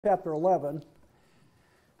Chapter 11.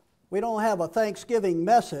 We don't have a Thanksgiving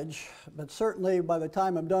message, but certainly by the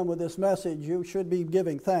time I'm done with this message, you should be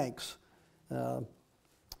giving thanks.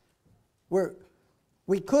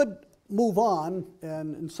 We could move on,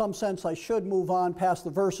 and in some sense I should move on past the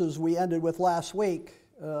verses we ended with last week,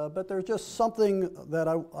 but there's just something that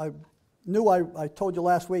I knew I told you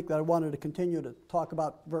last week that I wanted to continue to talk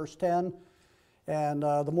about verse 10. And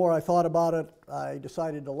the more I thought about it, I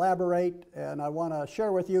decided to elaborate, and I want to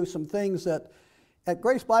share with you some things that at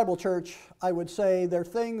Grace Bible Church, I would say they're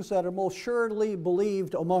things that are most surely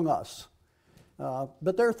believed among us.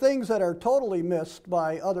 But they're things that are totally missed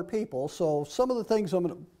by other people. So some of the things,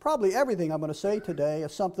 probably everything I'm going to say today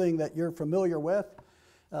is something that you're familiar with,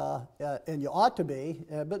 and you ought to be,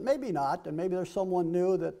 but maybe not, and maybe there's someone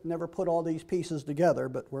new that never put all these pieces together,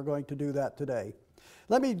 but we're going to do that today.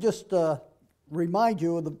 Let me just remind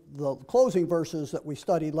you of the closing verses that we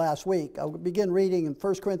studied last week. I'll begin reading in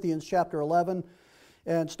 1 Corinthians chapter 11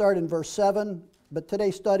 and start in verse 7, but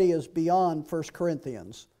today's study is beyond 1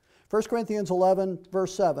 Corinthians. 1 Corinthians 11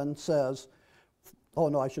 verse 7 says,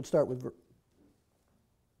 I should start with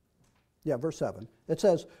verse 7. It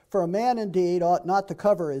says, "For a man indeed ought not to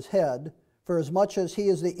cover his head, for as much as he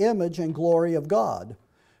is the image and glory of God.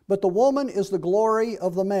 But the woman is the glory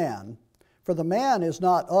of the man. For the man is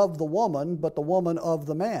not of the woman, but the woman of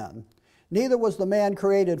the man. Neither was the man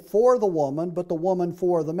created for the woman, but the woman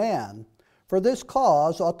for the man. For this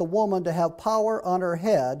cause ought the woman to have power on her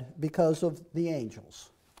head because of the angels."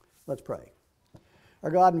 Let's pray. Our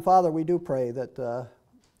God and Father, we do pray that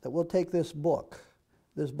we'll take this book,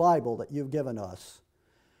 this Bible that you've given us,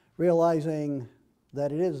 realizing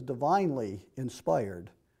that it is divinely inspired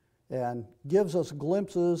and gives us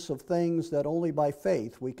glimpses of things that only by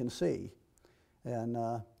faith we can see. And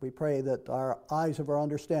we pray that our eyes of our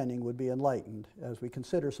understanding would be enlightened as we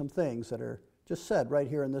consider some things that are just said right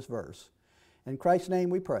here in this verse. In Christ's name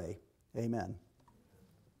we pray. Amen.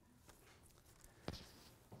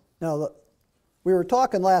 Now, we were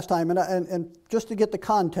talking last time, and just to get the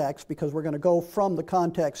context, because we're going to go from the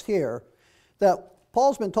context here, that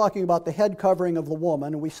Paul's been talking about the head covering of the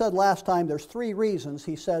woman, and we said last time there's three reasons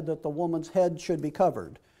he said that the woman's head should be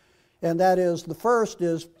covered. And that is, the first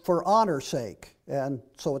is for honor's sake, and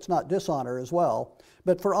so it's not dishonor as well,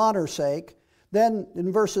 but for honor's sake. Then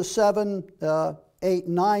in verses 7, 8,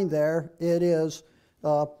 and 9 there, it is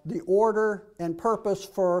the order and purpose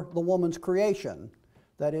for the woman's creation.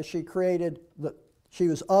 That is, she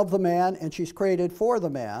was of the man, and she's created for the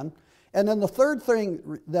man. And then the third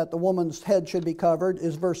thing that the woman's head should be covered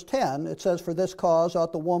is verse 10. It says, "For this cause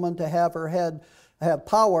ought the woman to have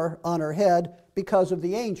power on her head because of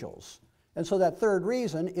the angels." And so that third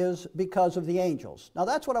reason is because of the angels. Now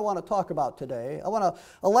that's what I want to talk about today. I want to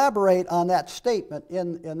elaborate on that statement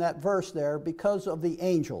in that verse there, because of the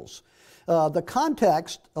angels. The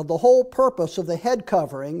context of the whole purpose of the head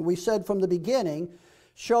covering, we said from the beginning,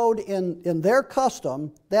 showed in their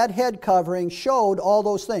custom, that head covering showed all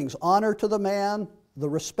those things. Honor to the man, the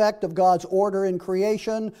respect of God's order in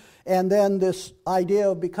creation, and then this idea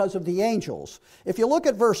of because of the angels. If you look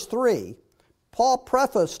at verse 3, Paul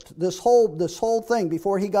prefaced this whole thing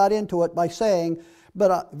before he got into it by saying,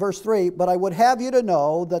 verse 3, "But I would have you to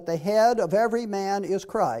know that the head of every man is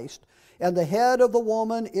Christ, and the head of the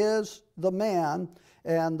woman is the man,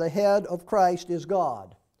 and the head of Christ is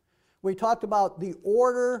God." We talked about the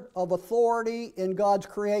order of authority in God's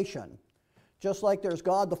creation. Just like there's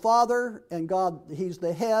God the Father, and God, He's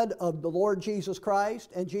the head of the Lord Jesus Christ,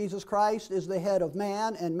 and Jesus Christ is the head of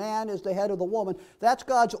man, and man is the head of the woman. That's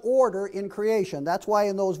God's order in creation. That's why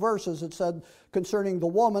in those verses it said concerning the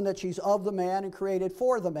woman that she's of the man and created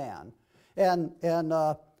for the man. And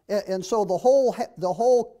so the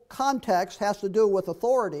whole context has to do with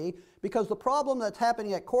authority, because the problem that's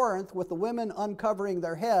happening at Corinth with the women uncovering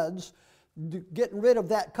their heads, getting rid of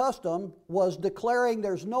that custom, was declaring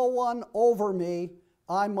there's no one over me,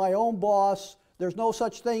 I'm my own boss, there's no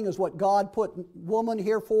such thing as what God put woman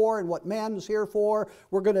here for and what man is here for.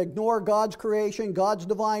 We're going to ignore God's creation, God's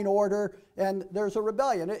divine order, and there's a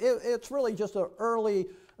rebellion. It's really just an early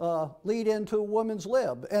lead into women's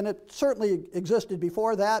lib, and it certainly existed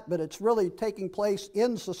before that, but it's really taking place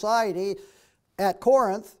in society at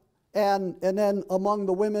Corinth and then among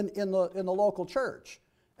the women in the local church,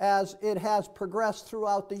 as it has progressed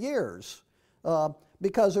throughout the years,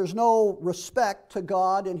 because there's no respect to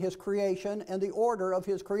God and His creation and the order of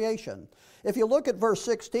His creation. If you look at verse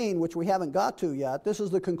 16, which we haven't got to yet, this is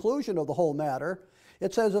the conclusion of the whole matter.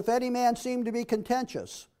 It says, "If any man seem to be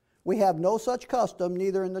contentious, we have no such custom,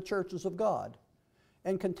 neither in the churches of God."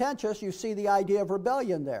 And contentious, you see the idea of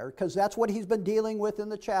rebellion there, because that's what he's been dealing with in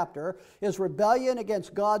the chapter, is rebellion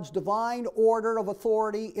against God's divine order of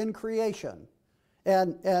authority in creation.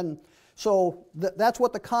 And so that's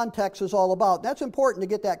what the context is all about. That's important to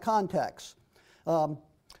get that context.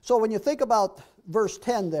 So when you think about verse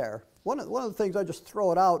 10 there, one of the things, I just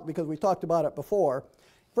throw it out because we talked about it before.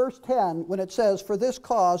 Verse 10, when it says, "For this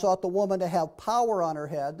cause ought the woman to have power on her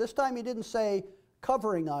head," this time he didn't say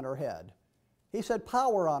covering on her head. He said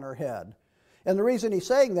power on her head. And the reason he's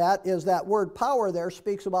saying that is that word power there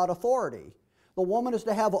speaks about authority. The woman is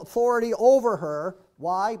to have authority over her.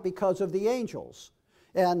 Why? Because of the angels.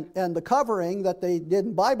 And the covering that they did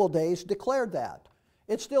in Bible days declared that.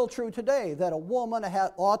 It's still true today that a woman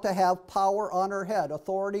ought to have power on her head,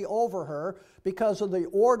 authority over her, because of the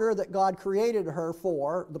order that God created her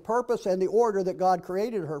for, the purpose and the order that God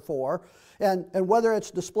created her for, and whether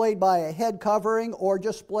it's displayed by a head covering or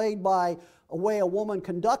displayed by a way a woman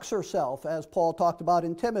conducts herself, as Paul talked about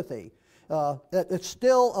in Timothy, it's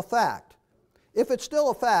still a fact. If it's still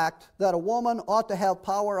a fact that a woman ought to have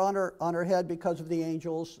power on her head because of the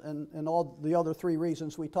angels and all the other three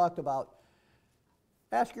reasons we talked about,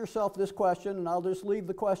 ask yourself this question, and I'll just leave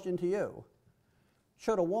the question to you.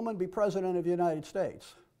 Should a woman be president of the United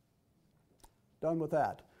States? Done with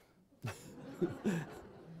that.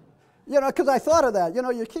 You know, because I thought of that. You know,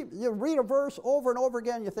 you read a verse over and over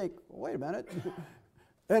again, you think, wait a minute.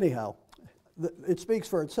 Anyhow, it speaks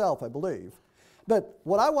for itself, I believe. But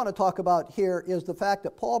what I want to talk about here is the fact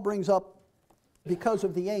that Paul brings up because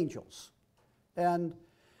of the angels. And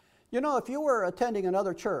you know, if you were attending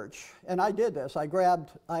another church, and I did this, I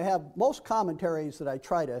have most commentaries that I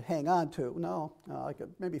try to hang on to. No,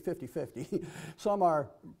 maybe 50-50. Some are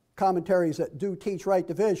commentaries that do teach right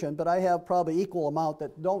division, but I have probably equal amount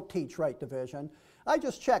that don't teach right division. I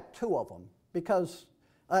just checked 2 of them because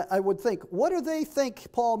I would think, what do they think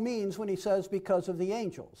Paul means when he says because of the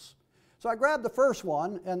angels? So I grabbed the first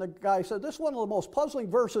one, and the guy said, this is one of the most puzzling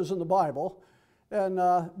verses in the Bible.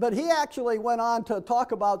 But he actually went on to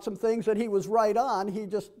talk about some things that he was right on. He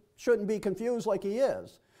just shouldn't be confused like he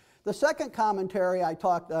is. The second commentary I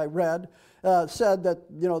read said that,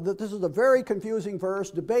 you know, that this is a very confusing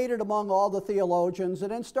verse, debated among all the theologians,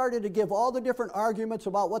 and then started to give all the different arguments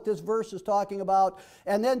about what this verse is talking about,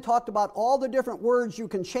 and then talked about all the different words you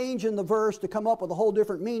can change in the verse to come up with a whole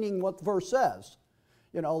different meaning what the verse says.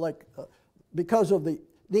 You know, like because of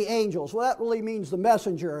the angels. Well, that really means the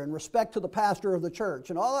messenger in respect to the pastor of the church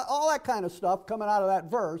and all that kind of stuff coming out of that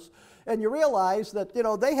verse. And you realize that, you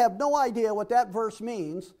know, they have no idea what that verse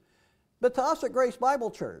means. But to us at Grace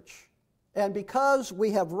Bible Church, and because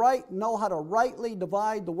we know how to rightly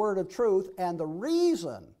divide the word of truth, and the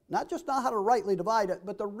reason, not just know how to rightly divide it,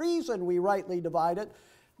 but the reason we rightly divide it,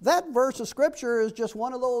 that verse of Scripture is just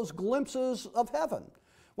one of those glimpses of heaven,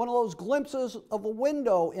 one of those glimpses of a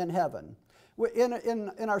window in heaven.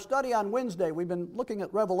 In our study on Wednesday, we've been looking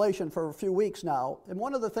at Revelation for a few weeks now, and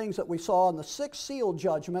one of the things that we saw in the 6th seal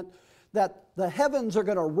judgment, that the heavens are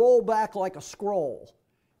going to roll back like a scroll,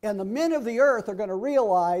 and the men of the earth are going to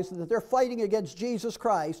realize that they're fighting against Jesus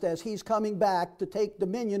Christ as he's coming back to take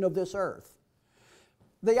dominion of this earth.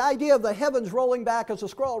 The idea of the heavens rolling back as a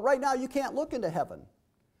scroll, right now you can't look into heaven.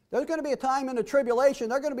 There's going to be a time in the tribulation,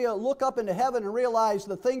 they're going to be able to look up into heaven and realize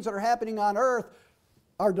the things that are happening on earth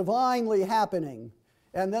are divinely happening.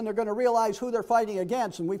 And then they're going to realize who they're fighting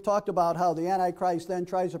against. And we've talked about how the Antichrist then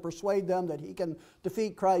tries to persuade them that he can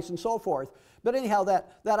defeat Christ and so forth. But anyhow,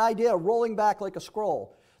 that idea of rolling back like a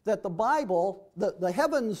scroll, that the Bible, the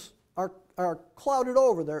heavens are clouded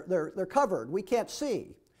over, they're covered, we can't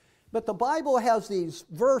see. But the Bible has these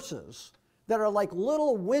verses that are like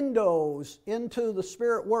little windows into the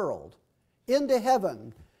spirit world, into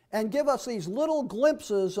heaven, and give us these little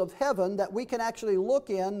glimpses of heaven that we can actually look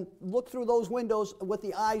through those windows with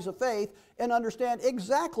the eyes of faith and understand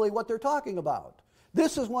exactly what they're talking about.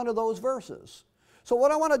 This is one of those verses. So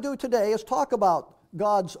what I want to do today is talk about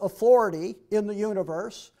God's authority in the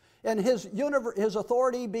universe and his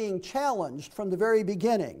authority being challenged from the very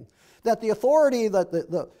beginning. That the authority that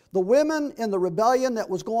the women in the rebellion that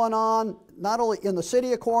was going on, not only in the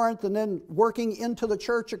city of Corinth and then working into the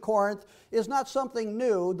church of Corinth, is not something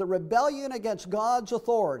new. The rebellion against God's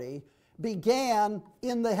authority began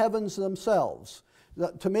in the heavens themselves.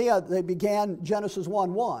 To me, they began Genesis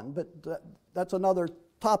 1:1, but that's another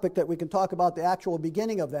topic that we can talk about, the actual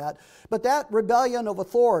beginning of that. But that rebellion of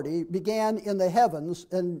authority began in the heavens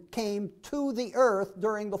and came to the earth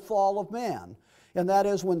during the fall of man. And that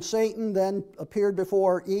is when Satan then appeared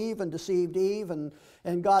before Eve and deceived Eve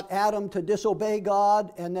and got Adam to disobey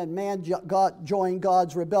God, and then man joined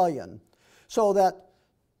God's rebellion. So that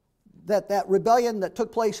that rebellion that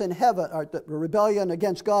took place in heaven, or the rebellion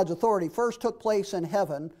against God's authority, first took place in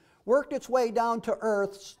heaven, worked its way down to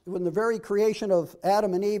earth when the very creation of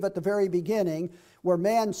Adam and Eve at the very beginning, where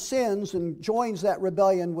man sins and joins that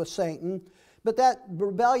rebellion with Satan. But that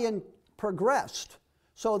rebellion progressed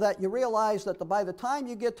so that you realize that by the time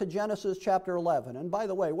you get to Genesis chapter 11, and by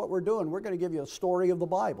the way, what we're doing, we're going to give you a story of the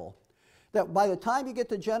Bible, that by the time you get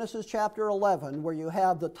to Genesis chapter 11, where you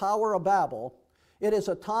have the Tower of Babel, it is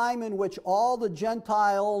a time in which all the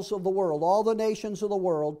Gentiles of the world, all the nations of the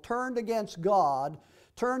world, turned against God,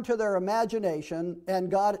 turned to their imagination,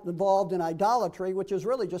 and got involved in idolatry, which is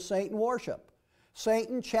really just Satan worship.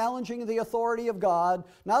 Satan challenging the authority of God,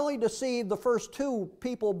 not only deceived the first two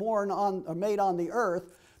people born on or made on the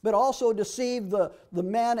earth, but also deceived the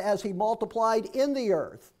man as he multiplied in the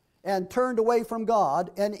earth and turned away from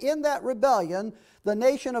God. And in that rebellion, the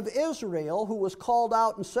nation of Israel, who was called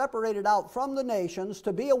out and separated out from the nations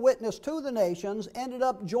to be a witness to the nations, ended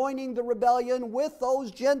up joining the rebellion with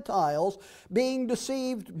those Gentiles, being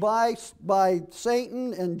deceived by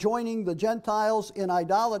Satan and joining the Gentiles in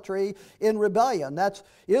idolatry, in rebellion. That's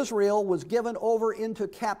Israel was given over into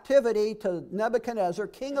captivity to Nebuchadnezzar,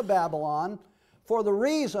 king of Babylon, for the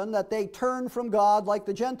reason that they turned from God like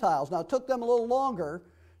the Gentiles. Now, it took them a little longer.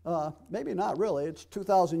 Maybe not really. It's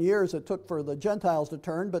 2,000 years it took for the Gentiles to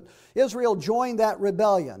turn, but Israel joined that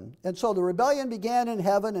rebellion. And so the rebellion began in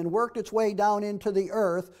heaven and worked its way down into the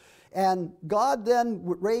earth, and God then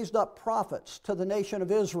raised up prophets to the nation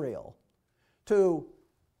of Israel to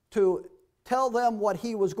tell them what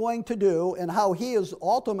he was going to do and how he is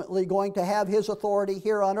ultimately going to have his authority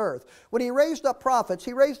here on earth. When he raised up prophets,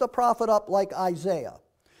 he raised a prophet up like Isaiah.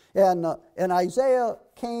 And Isaiah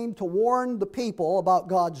came to warn the people about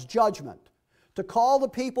God's judgment, to call the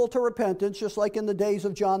people to repentance, just like in the days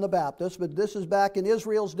of John the Baptist. But this is back in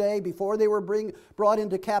Israel's day, before they were brought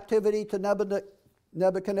into captivity to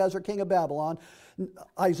Nebuchadnezzar, king of Babylon.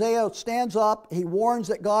 Isaiah stands up, he warns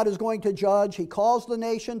that God is going to judge, he calls the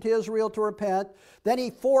nation to Israel to repent, then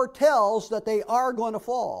he foretells that they are going to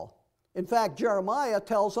fall. In fact, Jeremiah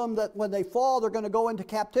tells them that when they fall, they're going to go into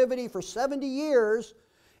captivity for 70 years.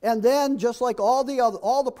 And then, just like all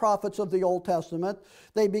the prophets of the Old Testament,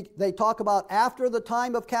 they talk about after the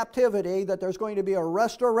time of captivity that there's going to be a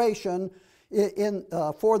restoration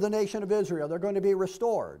for the nation of Israel. They're going to be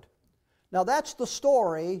restored. Now, that's the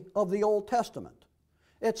story of the Old Testament.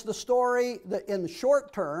 It's the story that in the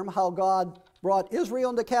short term, how God brought Israel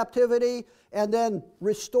into captivity and then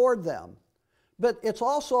restored them. But it's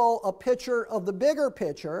also a picture of the bigger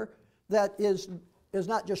picture that is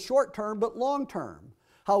not just short term, but long term.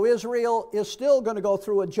 How Israel is still going to go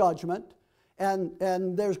through a judgment, and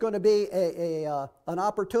there's going to be an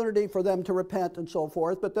opportunity for them to repent and so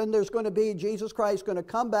forth, but then there's going to be Jesus Christ going to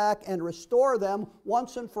come back and restore them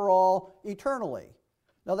once and for all eternally.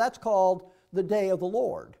 Now that's called the day of the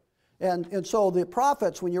Lord. And so the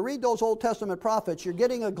prophets, when you read those Old Testament prophets, you're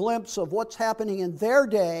getting a glimpse of what's happening in their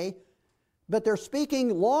day, but they're speaking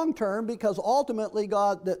long term because ultimately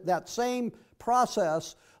God, that same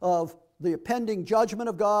process of the impending judgment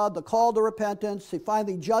of God, the call to repentance, he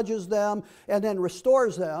finally judges them and then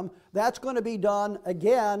restores them. That's going to be done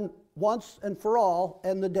again once and for all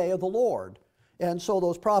in the day of the Lord. And so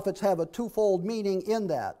those prophets have a twofold meaning in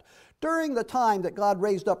that. During the time that God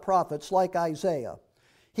raised up prophets like Isaiah,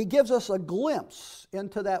 he gives us a glimpse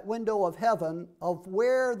into that window of heaven of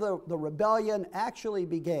where the rebellion actually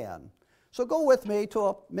began. So go with me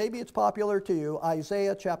to, maybe it's popular to you,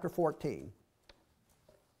 Isaiah chapter 14.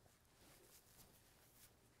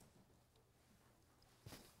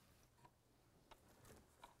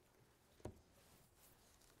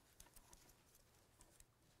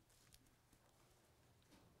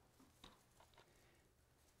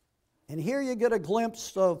 And here you get a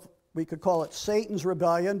glimpse of, we could call it Satan's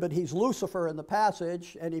rebellion, but he's Lucifer in the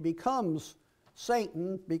passage, and he becomes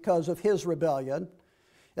Satan because of his rebellion.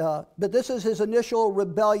 But this is his initial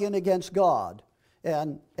rebellion against God.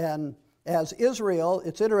 And as Israel,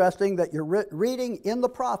 it's interesting that you're reading in the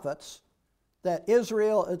prophets that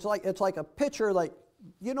Israel, it's like a picture, like,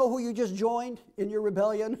 you know who you just joined in your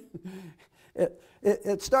rebellion?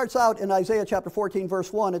 It starts out in Isaiah chapter 14,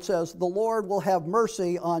 verse 1. It says, "The Lord will have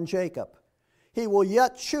mercy on Jacob. He will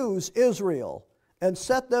yet choose Israel and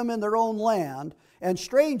set them in their own land, and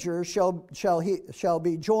strangers shall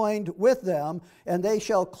be joined with them, and they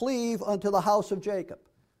shall cleave unto the house of Jacob."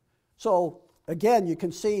 So again, you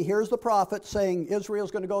can see here's the prophet saying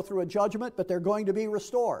Israel's going to go through a judgment, but they're going to be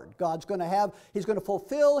restored. He's going to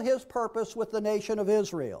fulfill his purpose with the nation of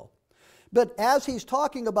Israel. But as he's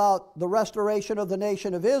talking about the restoration of the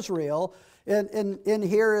nation of Israel, and in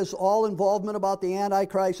here is all involvement about the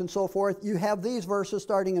Antichrist and so forth, you have these verses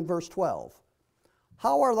starting in verse 12.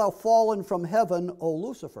 How art thou fallen from heaven, O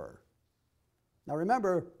Lucifer? Now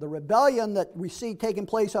remember, the rebellion that we see taking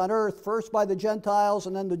place on earth, first by the Gentiles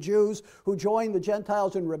and then the Jews who joined the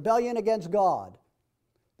Gentiles in rebellion against God,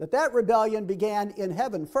 that rebellion began in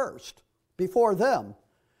heaven first, before them.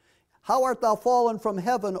 How art thou fallen from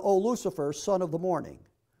heaven, O Lucifer, son of the morning?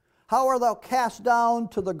 How art thou cast down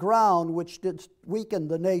to the ground, which didst weaken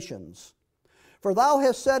the nations? For thou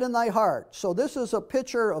hast said in thy heart. So this is a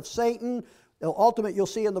picture of Satan. Ultimately, you'll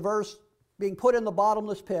see in the verse, being put in the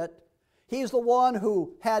bottomless pit. He's the one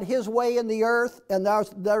who had his way in the earth, and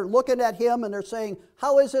they're looking at him and they're saying,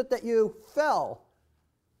 how is it that you fell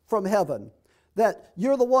from heaven? That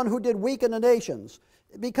you're the one who did weaken the nations.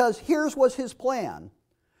 Because here's was his plan.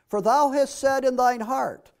 For thou hast said in thine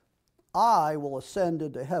heart, I will ascend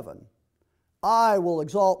into heaven. I will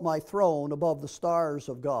exalt my throne above the stars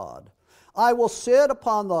of God. I will sit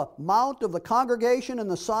upon the mount of the congregation in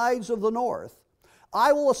the sides of the north.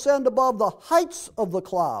 I will ascend above the heights of the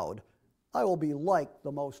cloud. I will be like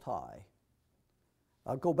the Most High.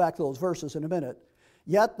 I'll go back to those verses in a minute.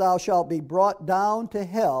 Yet thou shalt be brought down to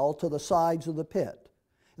hell, to the sides of the pit.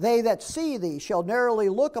 They that see thee shall narrowly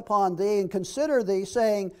look upon thee and consider thee,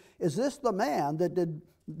 saying, is this the man that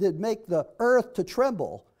did make the earth to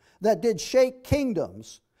tremble, that did shake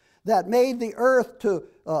kingdoms, that made the earth to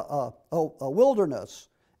a wilderness,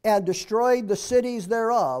 and destroyed the cities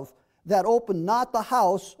thereof, that opened not the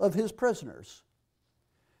house of his prisoners?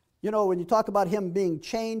 You know, when you talk about him being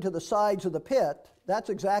chained to the sides of the pit, that's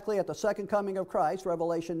exactly at the second coming of Christ,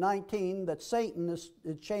 Revelation 19, that Satan is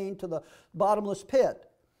chained to the bottomless pit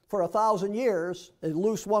for 1,000 years, and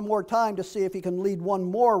loose one more time to see if he can lead one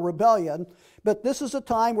more rebellion. But this is a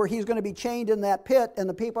time where he's going to be chained in that pit, and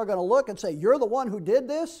the people are going to look and say, you're the one who did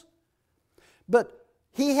this? But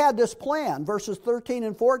he had this plan, verses 13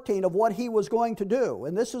 and 14, of what he was going to do.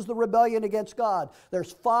 And this is the rebellion against God.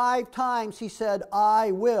 There's 5 times he said,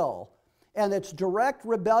 I will. And it's direct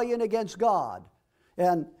rebellion against God.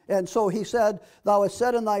 And so he said, thou hast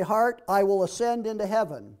said in thy heart, I will ascend into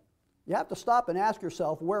heaven. You have to stop and ask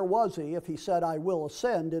yourself, where was he if he said, I will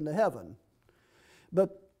ascend into heaven?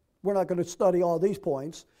 But we're not going to study all these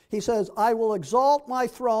points. He says, I will exalt my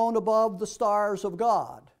throne above the stars of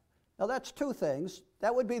God. Now that's 2 things.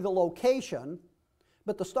 That would be the location,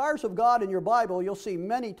 but the stars of God in your Bible you'll see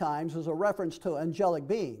many times as a reference to angelic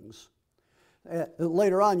beings.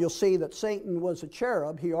 Later on you'll see that Satan was a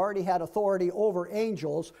cherub. He already had authority over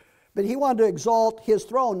angels, but he wanted to exalt his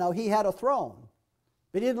throne. Now he had a throne,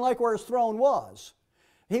 but he didn't like where his throne was.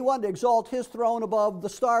 He wanted to exalt his throne above the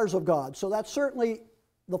stars of God. So that's certainly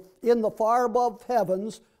in the far above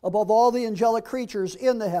heavens, above all the angelic creatures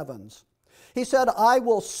in the heavens. He said, I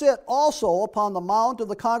will sit also upon the mount of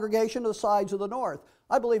the congregation of the sides of the north.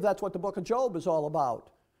 I believe that's what the book of Job is all about,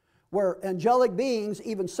 where angelic beings,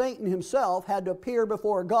 even Satan himself, had to appear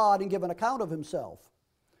before God and give an account of himself.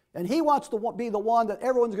 And he wants to be the one that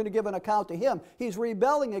everyone's going to give an account to him. He's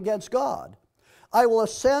rebelling against God. I will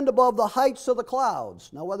ascend above the heights of the clouds.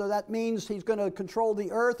 Now, whether that means he's going to control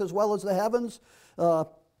the earth as well as the heavens,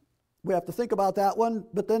 we have to think about that one.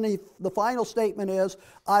 But then the final statement is,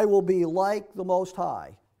 I will be like the Most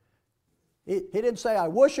High. He didn't say, I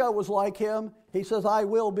wish I was like him. He says, I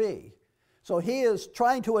will be. So he is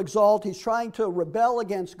trying to exalt, he's trying to rebel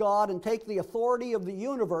against God and take the authority of the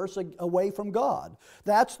universe away from God.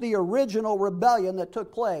 That's the original rebellion that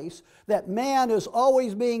took place, that man is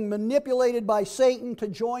always being manipulated by Satan to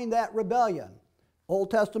join that rebellion. Old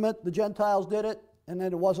Testament, the Gentiles did it, and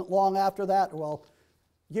then it wasn't long after that, well,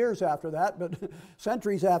 years after that, but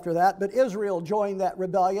centuries after that, but Israel joined that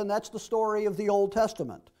rebellion. That's the story of the Old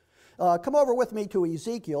Testament. Come over with me to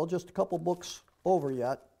Ezekiel, just a couple books over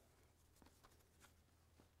yet.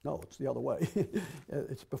 No, it's the other way.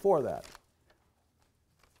 It's before that.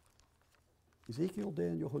 Ezekiel,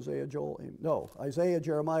 Daniel, Hosea, Joel, no, Isaiah,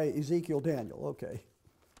 Jeremiah, Ezekiel, Daniel, okay.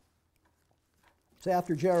 It's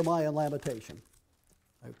after Jeremiah and Lamentation.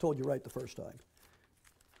 I told you right the first time.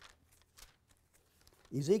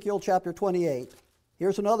 Ezekiel chapter 28.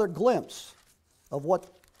 Here's another glimpse of what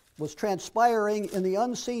was transpiring in the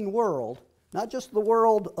unseen world, not just the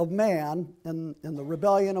world of man and the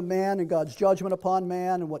rebellion of man and God's judgment upon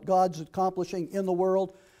man and what God's accomplishing in the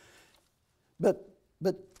world, but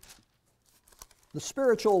the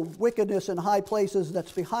spiritual wickedness in high places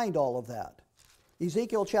that's behind all of that.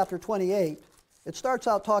 Ezekiel chapter 28, it starts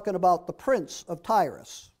out talking about the prince of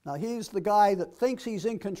Tyrus. Now he's the guy that thinks he's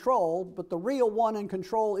in control, but the real one in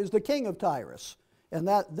control is the king of Tyrus. And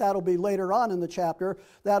that'll be later on in the chapter.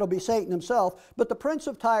 That'll be Satan himself. But the prince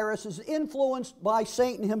of Tyrus is influenced by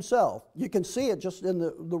Satan himself. You can see it just in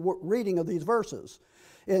the reading of these verses.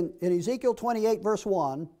 In Ezekiel 28, verse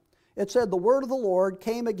 1, it said, "The word of the Lord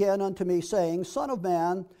came again unto me, saying, Son of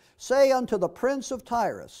man, say unto the prince of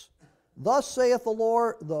Tyrus, Thus saith the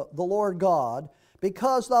Lord God,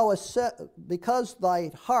 because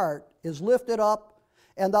thy heart is lifted up,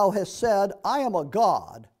 and thou hast said, I am a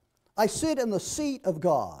god. I sit in the seat of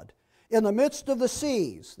God, in the midst of the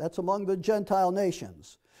seas," that's among the Gentile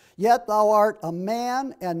nations. "Yet thou art a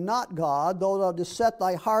man and not God, though thou didst set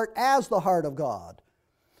thy heart as the heart of God.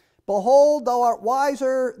 Behold, thou art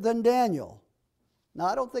wiser than Daniel." Now,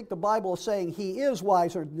 I don't think the Bible is saying he is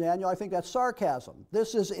wiser than Daniel. I think that's sarcasm.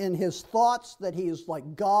 This is in his thoughts that he is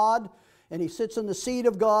like God, and he sits in the seat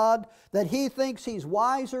of God, that he thinks he's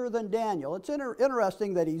wiser than Daniel. It's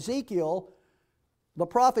interesting that Ezekiel, the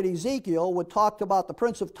prophet Ezekiel, would talk about the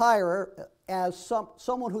prince of Tyre as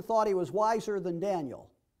someone who thought he was wiser than Daniel.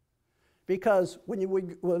 Because in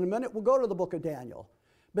a minute we'll go to the book of Daniel.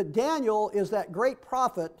 But Daniel is that great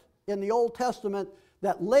prophet in the Old Testament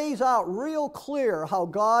that lays out real clear how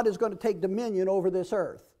God is going to take dominion over this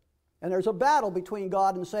earth. And there's a battle between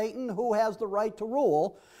God and Satan, who has the right to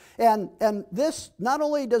rule. And this, not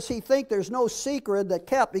only does he think there's no secret that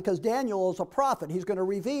kept, because Daniel is a prophet, he's going to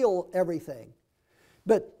reveal everything.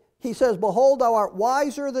 But he says, "Behold, thou art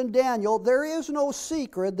wiser than Daniel. There is no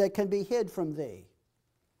secret that can be hid from thee."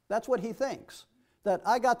 That's what he thinks. That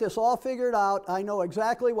I got this all figured out. I know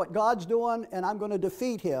exactly what God's doing, and I'm going to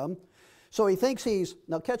defeat him. So he thinks he's,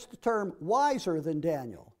 now catch the term, wiser than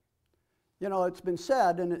Daniel. You know, it's been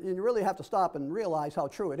said, and you really have to stop and realize how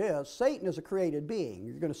true it is, Satan is a created being.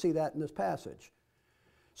 You're going to see that in this passage.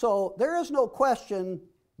 So there is no question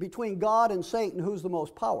between God and Satan who's the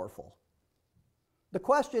most powerful. The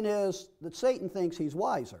question is that Satan thinks he's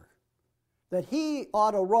wiser, that he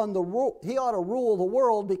ought to rule the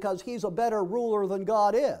world because he's a better ruler than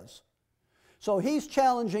God is. So he's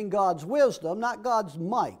challenging God's wisdom, not God's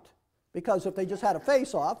might. Because if they just had a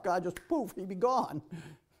face-off, God just, poof, he'd be gone.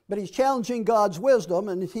 But he's challenging God's wisdom,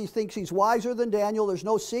 and he thinks he's wiser than Daniel. There's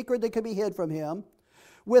no secret that can be hid from him.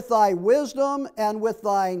 "With thy wisdom and with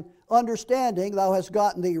thine understanding thou hast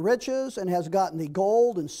gotten thee riches, and hast gotten thee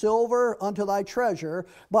gold and silver unto thy treasure.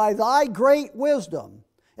 By thy great wisdom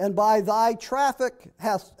and by thy traffic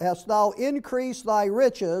hast thou increased thy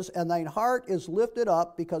riches, and thine heart is lifted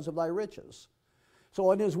up because of thy riches."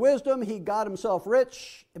 So in his wisdom, he got himself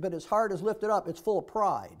rich, but his heart is lifted up. It's full of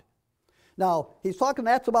pride. Now, he's talking,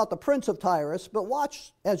 that's about the prince of Tyrus, but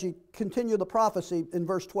watch as you continue the prophecy in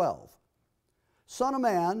verse 12. "Son of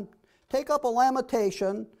man, take up a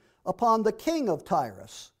lamentation upon the king of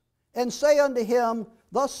Tyrus, and say unto him,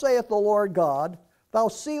 Thus saith the Lord God, Thou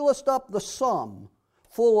sealest up the sum,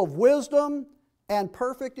 full of wisdom and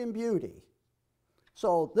perfect in beauty."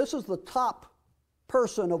 So this is the top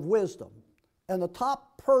person of wisdom, and the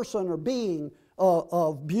top person or being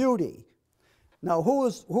of beauty. Now, who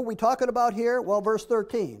are we talking about here? Well, verse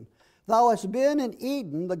 13. "Thou hast been in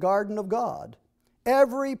Eden, the garden of God.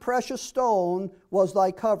 Every precious stone was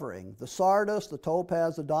thy covering, the sardius, the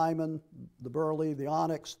topaz, the diamond, the beryl, the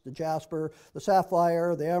onyx, the jasper, the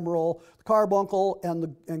sapphire, the emerald, the carbuncle,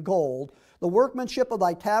 and gold. The workmanship of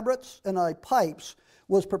thy tabrets and thy pipes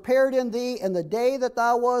was prepared in thee in the day that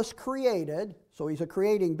thou wast created." So he's a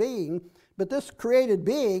creating being. But this created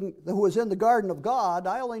being who was in the garden of God,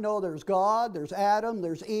 I only know there's God, there's Adam,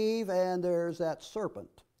 there's Eve, and there's that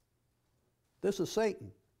serpent. This is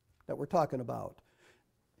Satan that we're talking about.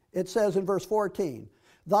 It says in verse 14,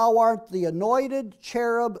 "Thou art the anointed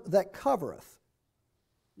cherub that covereth."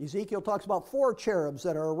 Ezekiel talks about 4 cherubs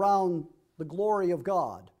that are around the glory of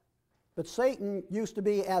God. But Satan used to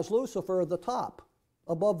be, as Lucifer, the top,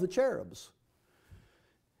 above the cherubs.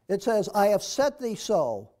 It says, "I have set thee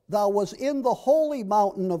so. Thou was in the holy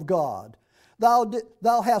mountain of God.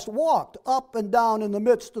 Thou hast walked up and down in the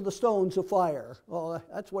midst of the stones of fire." Well,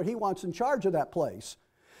 that's what he wants in charge of that place.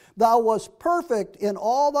 "Thou wast perfect in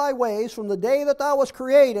all thy ways from the day that thou wast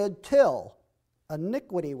created till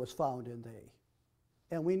iniquity was found in thee."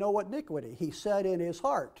 And we know what iniquity. He said in his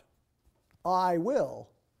heart, "I will."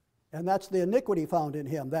 And that's the iniquity found in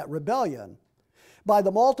him, that rebellion. "By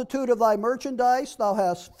the multitude of thy merchandise thou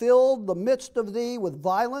hast filled the midst of thee with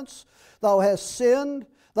violence. Thou hast sinned.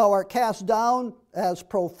 Thou art cast down as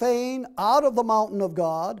profane out of the mountain of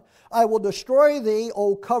God. I will destroy thee,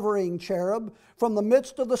 O covering cherub, from the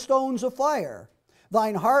midst of the stones of fire.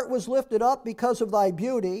 Thine heart was lifted up because of thy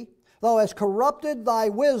beauty. Thou hast corrupted thy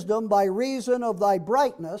wisdom by reason of thy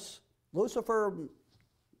brightness." Lucifer,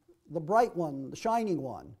 the bright one, the shining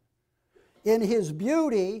one. In his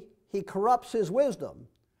beauty, he corrupts his wisdom.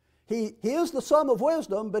 He is the sum of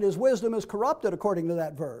wisdom, but his wisdom is corrupted according to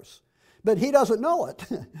that verse. But he doesn't know it.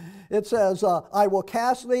 It says, I will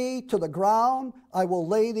cast thee to the ground, I will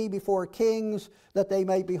lay thee before kings, that they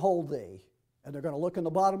may behold thee. And they're going to look in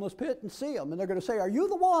the bottomless pit and see him, and they're going to say, are you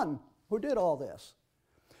the one who did all this?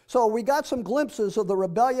 So we got some glimpses of the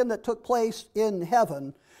rebellion that took place in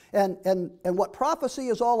heaven, and what prophecy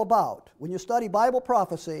is all about. When you study Bible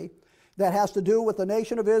prophecy, that has to do with the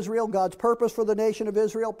nation of Israel, God's purpose for the nation of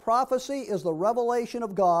Israel. Prophecy is the revelation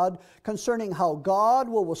of God concerning how God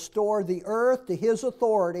will restore the earth to his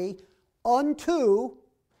authority unto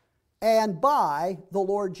and by the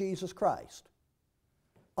Lord Jesus Christ.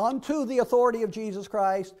 Unto the authority of Jesus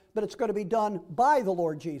Christ, but it's going to be done by the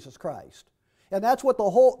Lord Jesus Christ. And that's what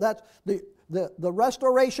that's the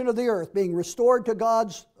restoration of the earth, being restored to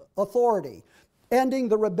God's authority, ending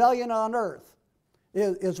the rebellion on earth,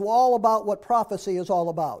 is all about what prophecy is all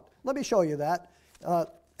about. Let me show you that.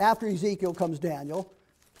 After Ezekiel comes Daniel.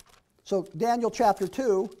 So Daniel chapter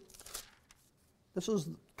 2, this is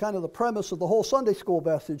kind of the premise of the whole Sunday school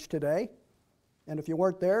message today. And if you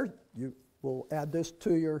weren't there, you will add this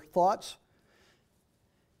to your thoughts.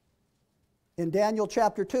 In Daniel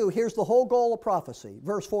chapter 2, here's the whole goal of prophecy,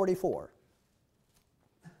 verse 44.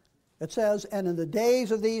 It says, and in the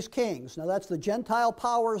days of these kings, now that's the Gentile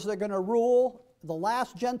powers that are going to rule. The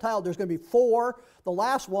last Gentile, there's going to be 4. The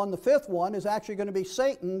last one, the 5th one, is actually going to be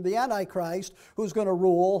Satan, the Antichrist, who's going to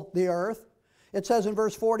rule the earth. It says in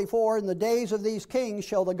verse 44, in the days of these kings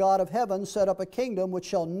shall the God of heaven set up a kingdom which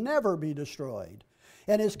shall never be destroyed.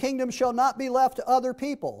 And his kingdom shall not be left to other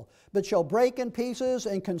people, but shall break in pieces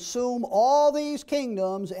and consume all these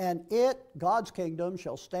kingdoms, and it, God's kingdom,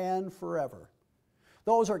 shall stand forever.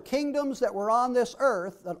 Those are kingdoms that were on this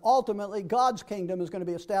earth, that ultimately God's kingdom is going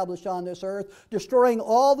to be established on this earth, destroying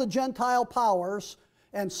all the Gentile powers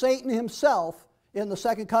and Satan himself in the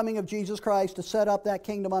second coming of Jesus Christ to set up that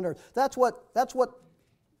kingdom on earth. That's what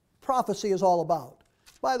prophecy is all about.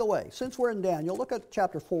 By the way, since we're in Daniel, look at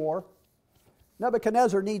chapter 4.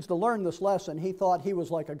 Nebuchadnezzar needs to learn this lesson. He thought he was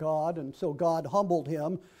like a god, and so God humbled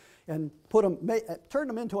him and turned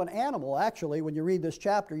him into an animal, actually. When you read this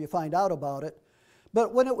chapter, you find out about it.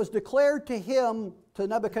 But when it was declared to him, to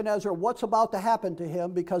Nebuchadnezzar, what's about to happen to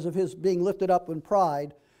him because of his being lifted up in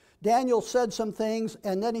pride, Daniel said some things,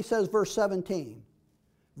 and then he says, verse 17,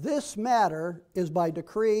 this matter is by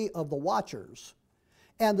decree of the watchers,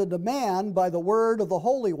 and the demand by the word of the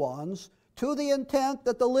holy ones, to the intent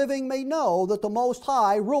that the living may know that the Most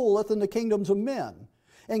High ruleth in the kingdoms of men,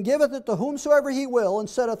 and giveth it to whomsoever he will, and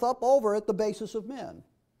setteth up over it the basis of men.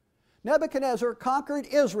 Nebuchadnezzar conquered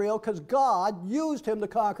Israel because God used him to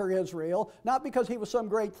conquer Israel, not because he was some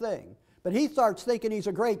great thing. But he starts thinking he's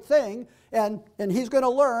a great thing, and he's going to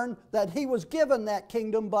learn that he was given that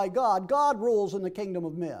kingdom by God. God rules in the kingdom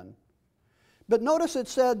of men. But notice it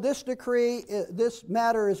said this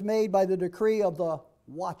matter is made by the decree of the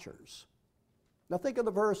watchers. Now think of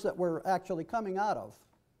the verse that we're actually coming out of.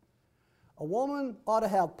 A woman ought to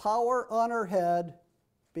have power on her head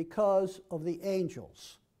because of the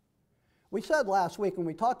angels. We said last week when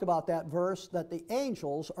we talked about that verse that the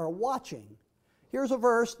angels are watching. Here's a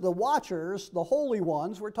verse, the watchers, the holy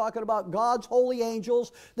ones, we're talking about God's holy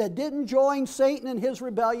angels that didn't join Satan in his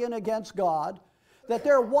rebellion against God, that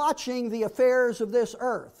they're watching the affairs of this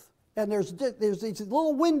earth. And there's these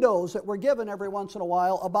little windows that we're given every once in a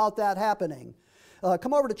while about that happening.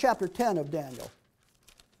 Come over to chapter 10 of Daniel.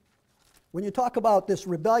 When you talk about this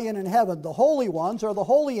rebellion in heaven, the holy ones are the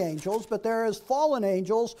holy angels, but there is fallen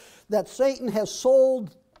angels that Satan has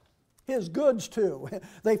sold his goods to.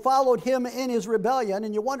 They followed him in his rebellion,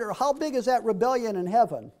 and you wonder, how big is that rebellion in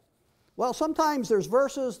heaven? Well, sometimes there's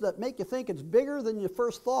verses that make you think it's bigger than you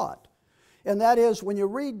first thought. And that is, when you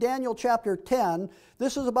read Daniel chapter 10,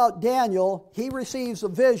 this is about Daniel. He receives a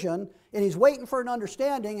vision, and he's waiting for an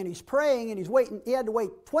understanding, and he's praying, and he's waiting. He had to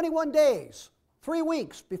wait 21 days. 3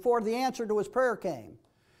 weeks before the answer to his prayer came.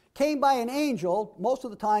 Came by an angel. Most of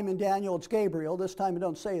the time in Daniel it's Gabriel. This time it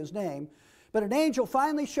don't say his name. But an angel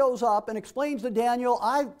finally shows up and explains to Daniel,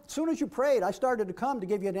 as soon as you prayed, I started to come to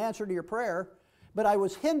give you an answer to your prayer, but I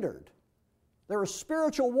was hindered. There was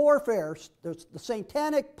spiritual warfare. The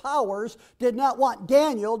satanic powers did not want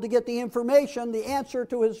Daniel to get the information, the answer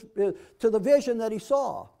to the vision that he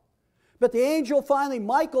saw. But the angel finally,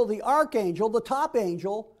 Michael, the archangel, the top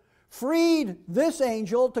angel, freed this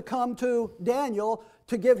angel to come to Daniel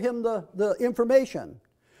to give him the information.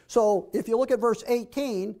 So if you look at verse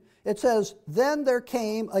 18, it says, then there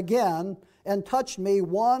came again and touched me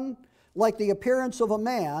one like the appearance of a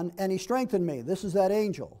man, and he strengthened me. This is that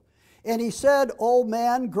angel. And he said, O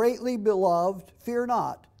man greatly beloved, fear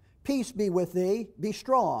not. Peace be with thee, be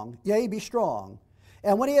strong, yea, be strong.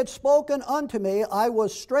 And when he had spoken unto me, I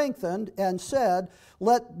was strengthened, and said,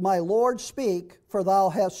 Let my Lord speak, for thou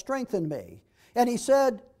hast strengthened me. And he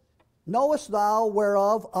said, Knowest thou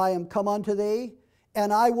whereof I am come unto thee?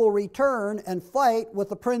 And I will return and fight with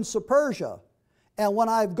the prince of Persia. And when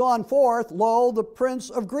I have gone forth, lo, the prince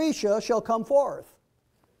of Grecia shall come forth.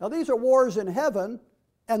 Now these are wars in heaven,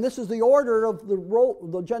 and this is the order of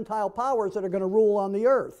the Gentile powers that are going to rule on the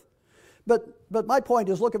earth. But my point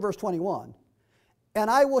is, look at verse 21. And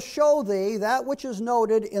I will show thee that which is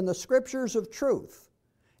noted in the scriptures of truth.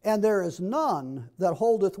 And there is none that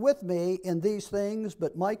holdeth with me in these things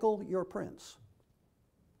but Michael your prince.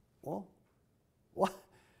 Well, what?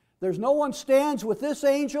 There's no one stands with this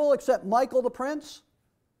angel except Michael the prince?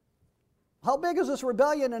 How big is this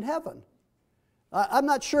rebellion in heaven? I'm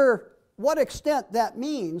not sure what extent that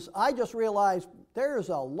means. I just realized there's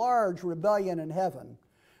a large rebellion in heaven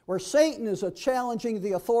where Satan is challenging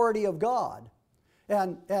the authority of God.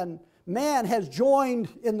 And man has joined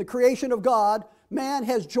in the creation of God. Man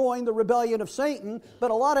has joined the rebellion of Satan,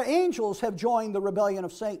 but a lot of angels have joined the rebellion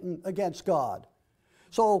of Satan against God.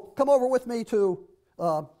 So come over with me to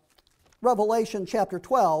Revelation chapter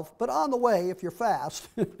 12, but on the way, if you're fast,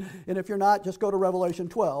 and if you're not, just go to Revelation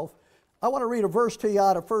 12. I want to read a verse to you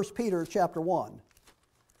out of 1 Peter chapter 1.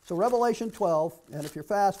 So Revelation 12, and if you're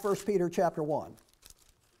fast, 1 Peter chapter 1.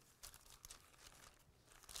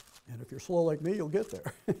 And if you're slow like me, you'll get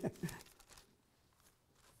there.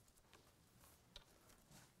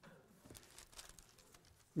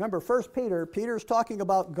 Remember, 1 Peter's talking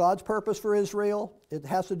about God's purpose for Israel. It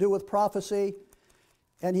has to do with prophecy.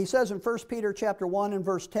 And he says in 1 Peter chapter 1 and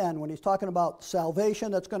verse 10, when he's talking about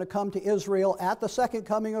salvation that's going to come to Israel at the second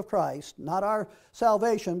coming of Christ, not our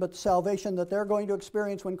salvation, but the salvation that they're going to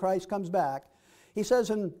experience when Christ comes back, he says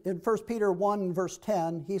in 1 Peter 1 verse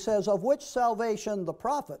 10, he says, Of which salvation the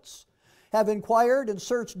prophets have inquired and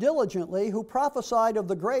searched diligently, who prophesied of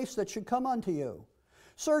the grace that should come unto you,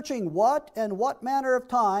 searching what and what manner of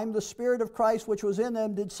time the Spirit of Christ which was in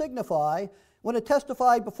them did signify, when it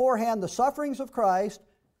testified beforehand the sufferings of Christ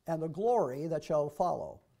and the glory that shall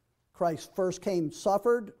follow. Christ first came,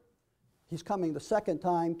 suffered. He's coming the second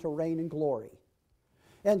time to reign in glory.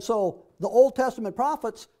 And so the Old Testament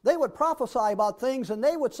prophets, they would prophesy about things and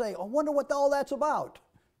they would say, I wonder what all that's about.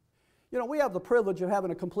 You know, we have the privilege of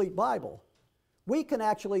having a complete Bible. We can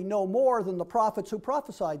actually know more than the prophets who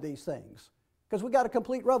prophesied these things because we got a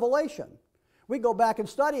complete revelation. We go back and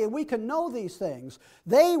study and we can know these things.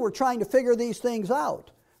 They were trying to figure these things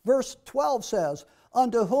out. Verse 12 says,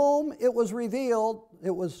 Unto whom it was revealed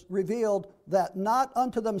that not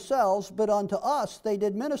unto themselves, but unto us they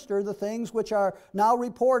did minister the things which are now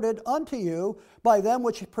reported unto you by them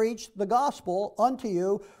which preach the gospel unto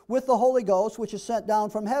you with the Holy Ghost, which is sent down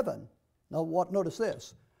from heaven. Now notice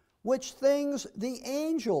this. Which things the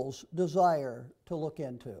angels desire to look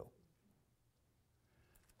into.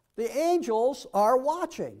 The angels are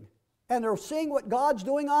watching, and they're seeing what God's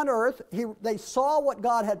doing on earth. They saw what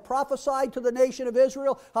God had prophesied to the nation of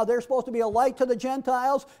Israel, how they're supposed to be a light to the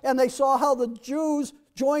Gentiles, and they saw how the Jews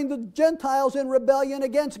joined the Gentiles in rebellion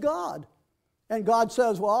against God. And God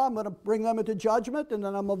says, well, I'm going to bring them into judgment, and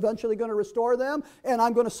then I'm eventually going to restore them, and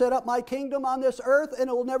I'm going to set up my kingdom on this earth, and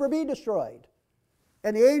it will never be destroyed.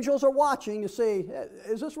 And the angels are watching to see,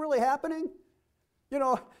 is this really happening? You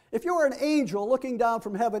know, if you were an angel looking down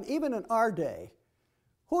from heaven, even in our day,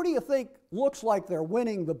 who do you think looks like they're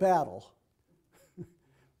winning the battle?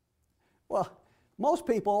 Well, most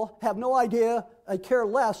people have no idea and care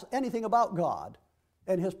less anything about God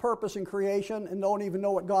and His purpose in creation and don't even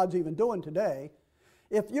know what God's even doing today.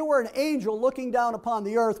 If you were an angel looking down upon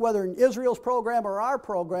the earth, whether in Israel's program or our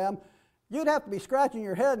program, you'd have to be scratching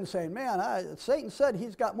your head and saying, man, Satan said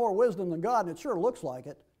he's got more wisdom than God, and it sure looks like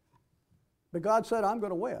it. But God said, I'm going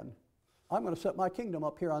to win. I'm going to set my kingdom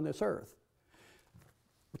up here on this earth.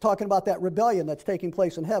 We're talking about that rebellion that's taking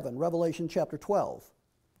place in heaven, Revelation chapter 12.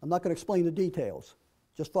 I'm not going to explain the details.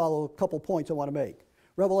 Just follow a couple points I want to make.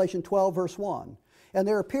 Revelation 12, verse 1. And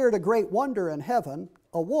there appeared a great wonder in heaven,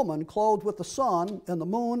 a woman clothed with the sun and the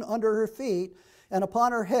moon under her feet, and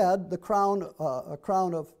upon her head a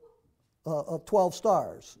crown of 12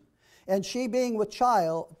 stars. And she being with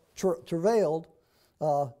child, travailed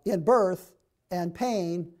in birth and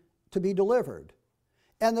pain to be delivered.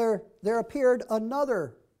 And there appeared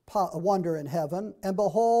another wonder in heaven, and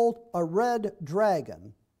behold, a red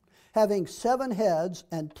dragon, having 7 heads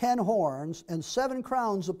and 10 horns, and 7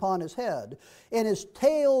 crowns upon his head. And his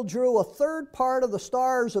tail drew a third part of the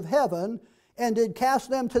stars of heaven, and did cast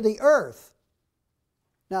them to the earth.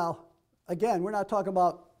 Now, again, we're not talking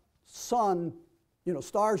about sun,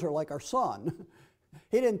 stars are like our sun.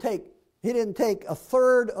 He didn't take a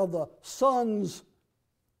third of the sun's,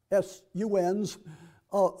 S-U-N's,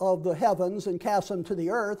 of the heavens and cast them to the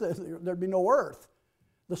earth. There'd be no earth.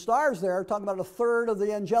 The stars there are talking about a third of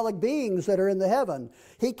the angelic beings that are in the heaven.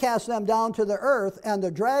 He cast them down to the earth, and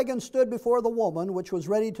the dragon stood before the woman, which was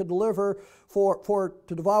ready to deliver to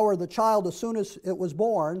devour the child as soon as it was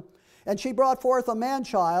born. And she brought forth a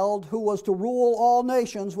man-child who was to rule all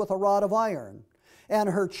nations with a rod of iron. And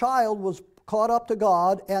her child was caught up to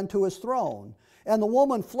God and to his throne. And the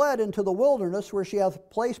woman fled into the wilderness, where she hath a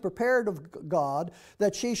place prepared of God,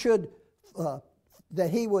 that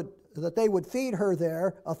they would feed her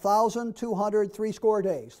there 1,260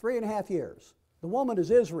 days, 3.5 years. The woman is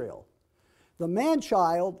Israel. The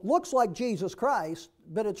man-child looks like Jesus Christ,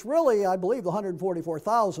 but it's really, I believe, the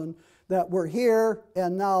 144,000 that were here,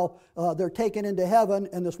 and now they're taken into heaven,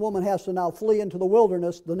 and this woman has to now flee into the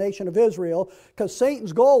wilderness, the nation of Israel, because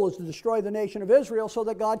Satan's goal is to destroy the nation of Israel so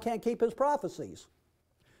that God can't keep his prophecies.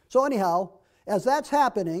 So anyhow, as that's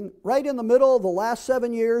happening, right in the middle of the last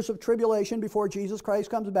 7 years of tribulation before Jesus Christ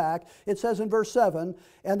comes back, it says in verse 7,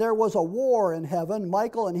 and there was a war in heaven.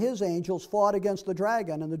 Michael and his angels fought against the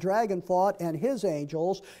dragon, and the dragon fought and his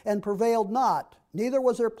angels, and prevailed not. Neither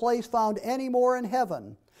was their place found any more in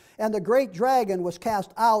heaven. And the great dragon was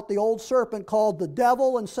cast out, the old serpent called the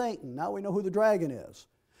devil and Satan. Now we know who the dragon is.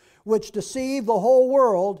 Which deceived the whole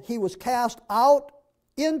world. He was cast out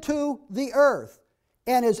into the earth,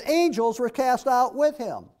 and his angels were cast out with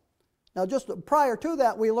him. Now just prior to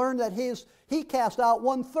that, we learned that he cast out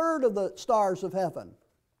 1/3 of the stars of heaven.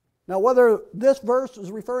 Now whether this verse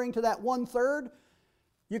is referring to that 1/3,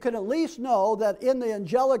 you can at least know that in the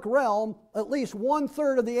angelic realm, at least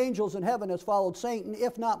 1/3 of the angels in heaven has followed Satan,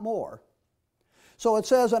 if not more. So it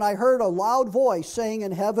says, and I heard a loud voice saying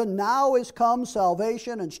in heaven, now is come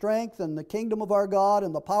salvation and strength and the kingdom of our God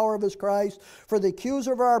and the power of his Christ. For the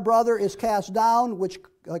accuser of our brother is cast down, which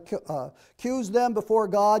accused them before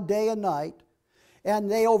God day and night. And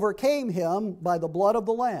they overcame him by the blood of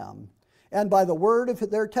the Lamb and by the word of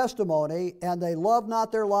their testimony, and they loved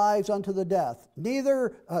not their lives unto the death.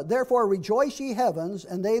 Therefore rejoice ye heavens,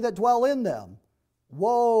 and they that dwell in them.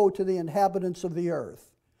 Woe to the inhabitants of the earth.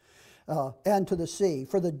 And to the sea.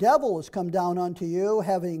 For the devil is come down unto you,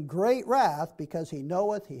 having great wrath, because he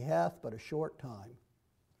knoweth he hath but a short time.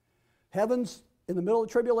 Heaven's in the middle of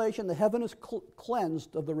tribulation, the heaven is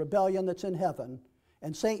cleansed of the rebellion that's in heaven,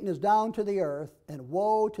 and Satan is down to the earth, and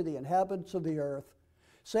woe to the inhabitants of the earth.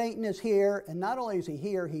 Satan is here, and not only is he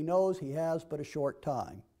here, he knows he has but a short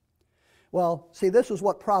time. Well, see, this is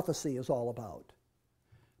what prophecy is all about.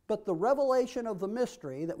 But the revelation of the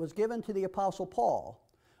mystery that was given to the Apostle Paul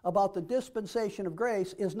about the dispensation of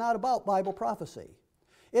grace is not about Bible prophecy.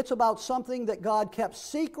 It's about something that God kept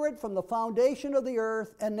secret from the foundation of the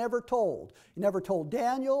earth and never told. He never told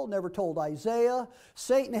Daniel, never told Isaiah.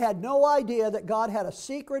 Satan had no idea that God had a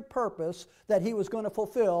secret purpose that he was going to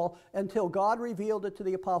fulfill until God revealed it to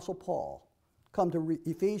the Apostle Paul. Come to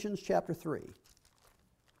Ephesians chapter 3.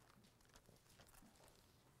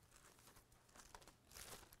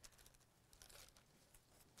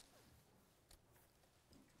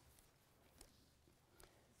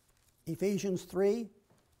 Ephesians 3,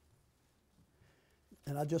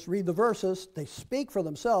 and I'll just read the verses. They speak for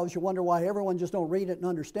themselves. You wonder why everyone just don't read it and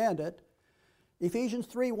understand it. Ephesians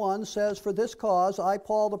 3:1 says, for this cause I,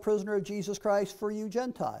 Paul, the prisoner of Jesus Christ, for you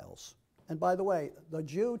Gentiles. And by the way, the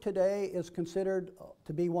Jew today is considered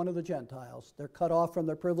to be one of the Gentiles. They're cut off from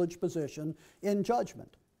their privileged position in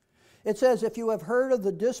judgment. It says, if you have heard of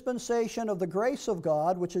the dispensation of the grace of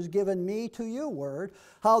God, which is given me to you, word,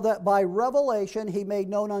 how that by revelation he made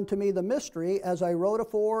known unto me the mystery, as I wrote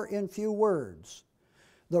afore in few words.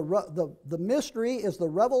 The mystery is the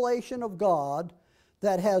revelation of God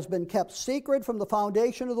that has been kept secret from the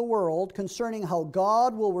foundation of the world concerning how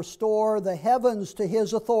God will restore the heavens to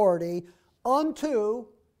his authority unto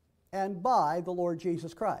and by the Lord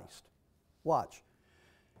Jesus Christ. Watch.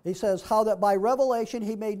 He says, how that by revelation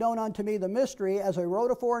he made known unto me the mystery, as I wrote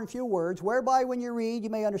afore in few words, whereby when you read you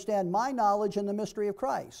may understand my knowledge in the mystery of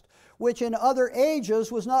Christ, which in other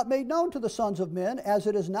ages was not made known to the sons of men, as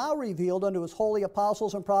it is now revealed unto his holy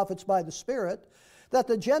apostles and prophets by the Spirit, that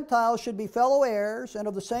the Gentiles should be fellow heirs and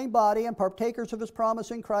of the same body and partakers of his promise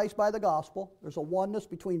in Christ by the gospel. There's a oneness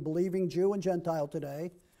between believing Jew and Gentile today.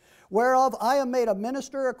 Whereof I am made a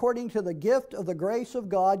minister according to the gift of the grace of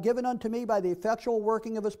God given unto me by the effectual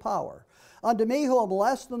working of his power. Unto me who am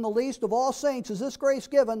less than the least of all saints is this grace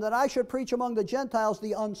given, that I should preach among the Gentiles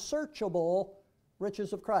the unsearchable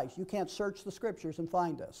riches of Christ. You can't search the scriptures and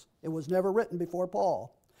find this. It was never written before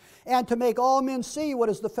Paul. and to make all men see what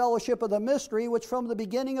is the fellowship of the mystery, which from the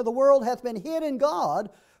beginning of the world hath been hid in God,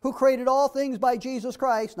 who created all things by Jesus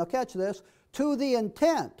Christ, now catch this, to the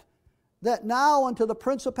intent that now unto the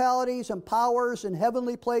principalities and powers in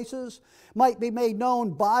heavenly places might be made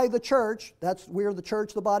known by the church, that's we're the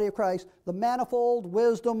church, the body of Christ, the manifold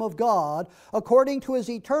wisdom of God, according to his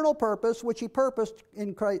eternal purpose, which he purposed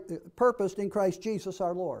in Christ Jesus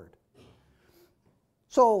our Lord.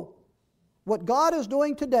 So, what God is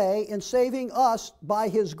doing today in saving us by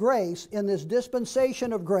his grace in this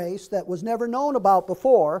dispensation of grace that was never known about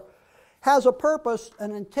before has a purpose,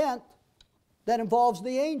 an intent that involves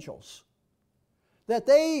the angels. That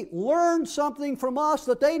they learned something from us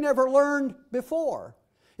that they never learned before.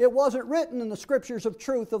 It wasn't written in the scriptures of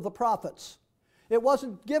truth of the prophets. It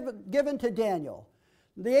wasn't given to Daniel.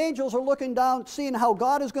 The angels are looking down, seeing how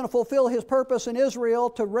God is going to fulfill his purpose in Israel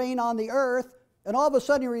to reign on the earth, and all of a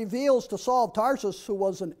sudden he reveals to Saul of Tarsus, who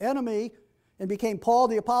was an enemy and became Paul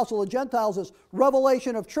the apostle of the Gentiles, this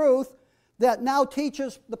revelation of truth that now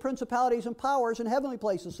teaches the principalities and powers in heavenly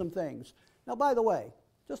places some things. Now, by the way,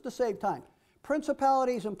 just to save time,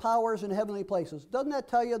 principalities and powers in heavenly places, doesn't that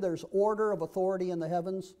tell you there's order of authority in the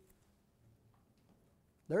heavens?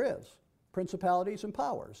 There is. Principalities and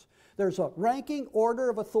powers. There's a ranking order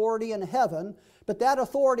of authority in heaven, but that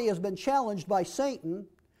authority has been challenged by Satan,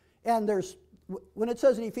 and there's, when it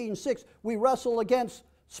says in Ephesians 6, we wrestle against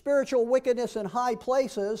spiritual wickedness in high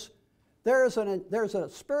places, there's a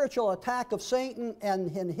spiritual attack of Satan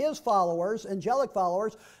and his followers, angelic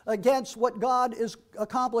followers, against what God is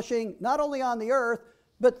accomplishing not only on the earth,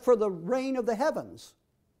 but for the reign of the heavens.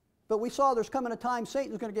 But we saw there's coming a time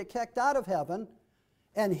Satan's going to get kicked out of heaven,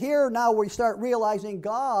 and here now we start realizing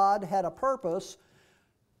God had a purpose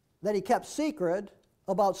that he kept secret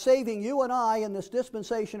about saving you and I in this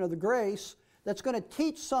dispensation of the grace that's going to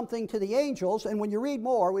teach something to the angels. And when you read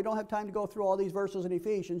more, we don't have time to go through all these verses in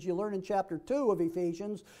Ephesians, you learn in chapter 2 of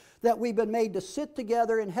Ephesians that we've been made to sit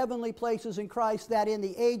together in heavenly places in Christ, that in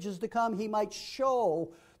the ages to come he might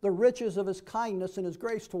show the riches of his kindness and his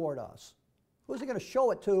grace toward us. Who's he going to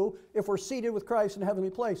show it to if we're seated with Christ in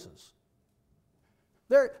heavenly places?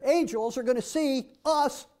 Their angels are going to see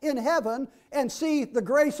us in heaven and see the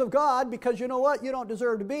grace of God, because you know what? You don't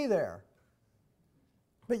deserve to be there.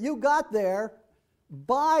 But you got there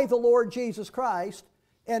by the Lord Jesus Christ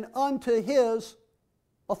and unto his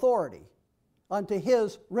authority, unto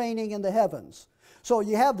his reigning in the heavens. So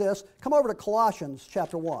you have this. Come over to Colossians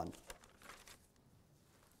chapter 1.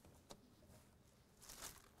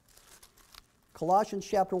 Colossians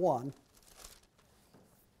chapter 1.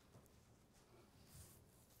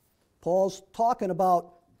 Paul's talking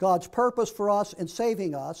about God's purpose for us in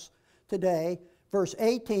saving us today. Verse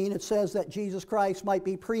 18, it says that Jesus Christ might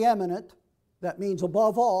be preeminent. That means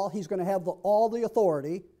above all, he's going to have all the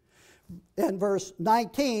authority. And verse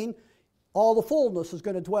 19, all the fullness is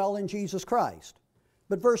going to dwell in Jesus Christ.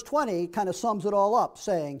 But verse 20 kind of sums it all up,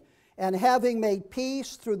 saying, and having made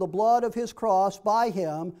peace through the blood of his cross by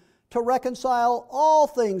him, to reconcile all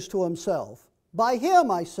things to himself. By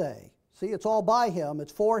him, I say. See, it's all by him.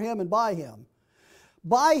 It's for him and by him.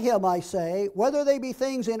 By him, I say, whether they be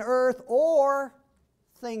things in earth or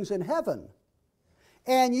things in heaven.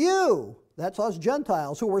 And you, that's us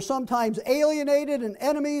Gentiles, who were sometimes alienated and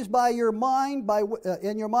enemies by your mind,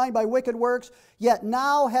 in your mind by wicked works, yet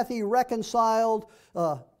now hath he reconciled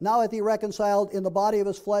in the body of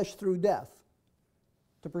his flesh through death,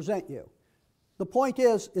 to present you. The point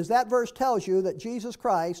is that verse tells you that Jesus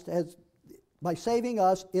Christ, by saving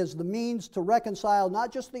us, is the means to reconcile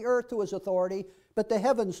not just the earth to his authority, but the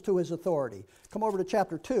heavens to his authority. Come over to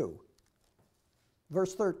chapter 2.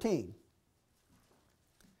 Verse 13.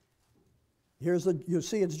 You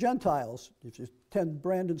see it's Gentiles. If you attend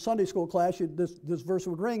Brandon Sunday School class, this verse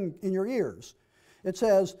would ring in your ears. It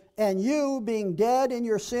says, and you, being dead in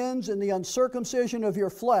your sins and the uncircumcision of your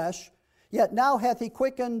flesh, yet now hath he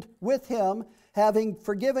quickened with him, having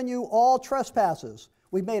forgiven you all trespasses.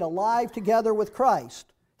 We've made alive together with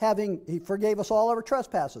Christ, he forgave us all our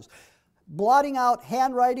trespasses, blotting out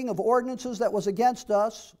handwriting of ordinances that was against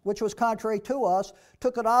us, which was contrary to us,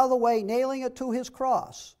 took it out of the way, nailing it to his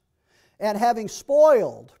cross. And having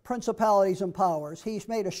spoiled principalities and powers, he's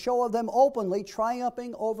made a show of them openly,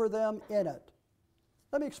 triumphing over them in it.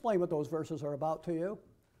 Let me explain what those verses are about to you.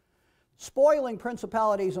 Spoiling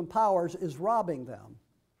principalities and powers is robbing them.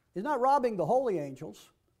 He's not robbing the holy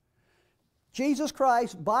angels. Jesus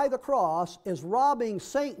Christ, by the cross, is robbing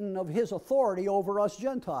Satan of his authority over us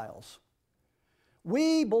Gentiles.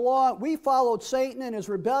 We followed Satan in his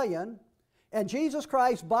rebellion, And Jesus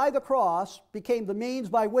Christ, by the cross, became the means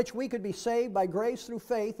by which we could be saved by grace through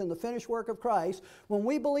faith in the finished work of Christ. When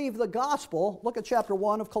we believe the gospel, look at chapter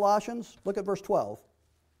 1 of Colossians, look at verse 12.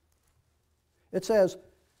 It says,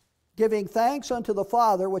 giving thanks unto the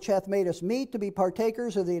Father, which hath made us meet to be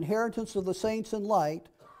partakers of the inheritance of the saints in light,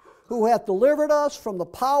 who hath delivered us from the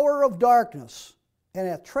power of darkness, and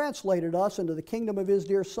hath translated us into the kingdom of his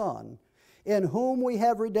dear Son, in whom we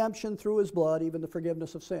have redemption through his blood, even the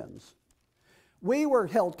forgiveness of sins. We were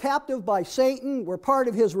held captive by Satan. We're part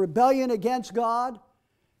of his rebellion against God.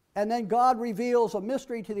 And then God reveals a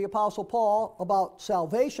mystery to the Apostle Paul about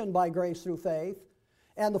salvation by grace through faith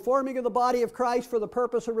and the forming of the body of Christ for the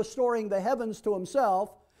purpose of restoring the heavens to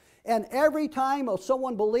himself. And every time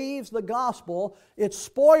someone believes the gospel, it's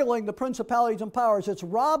spoiling the principalities and powers. It's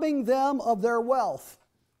robbing them of their wealth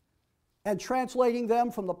and translating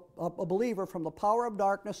them from a believer from the power of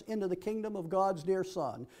darkness into the kingdom of God's dear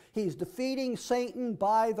Son. He's defeating Satan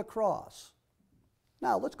by the cross.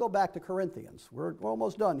 Now, let's go back to Corinthians. We're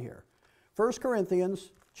almost done here. 1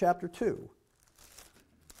 Corinthians chapter 2.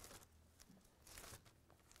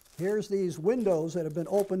 Here's these windows that have been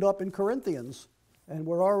opened up in Corinthians, and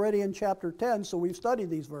we're already in chapter 10, so we've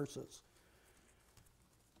studied these verses.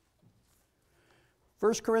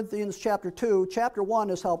 1 Corinthians chapter 2, chapter 1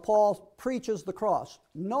 is how Paul preaches the cross.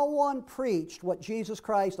 No one preached what Jesus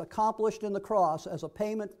Christ accomplished in the cross as a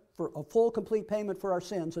payment for a full, complete payment for our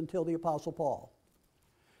sins until the Apostle Paul.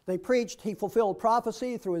 They preached he fulfilled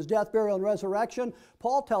prophecy through his death, burial, and resurrection.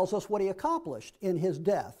 Paul tells us what he accomplished in his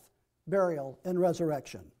death, burial, and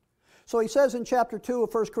resurrection. So he says in chapter 2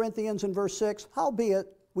 of 1 Corinthians in verse 6, howbeit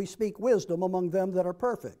we speak wisdom among them that are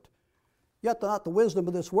perfect. Yet not the wisdom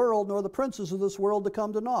of this world, nor the princes of this world to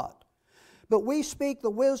come to naught. But we speak the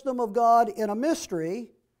wisdom of God in a mystery,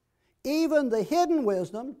 even the hidden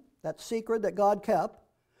wisdom, that secret that God kept,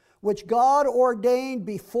 which God ordained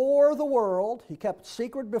before the world. He kept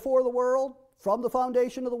secret before the world, from the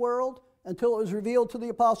foundation of the world, until it was revealed to the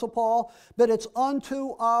Apostle Paul. But it's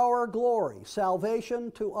unto our glory,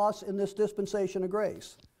 salvation to us in this dispensation of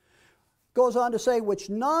grace. Goes on to say, which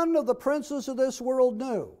none of the princes of this world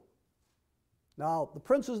knew. Now, the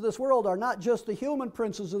princes of this world are not just the human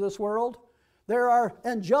princes of this world. There are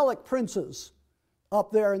angelic princes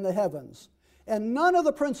up there in the heavens. And none of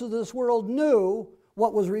the princes of this world knew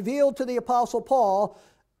what was revealed to the Apostle Paul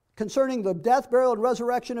concerning the death, burial, and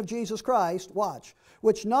resurrection of Jesus Christ. Watch.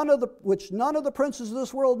 Which none of the princes of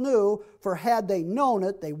this world knew, for had they known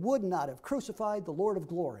it, they would not have crucified the Lord of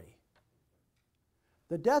glory.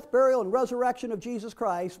 The death, burial, and resurrection of Jesus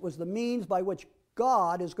Christ was the means by which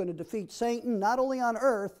God is going to defeat Satan, not only on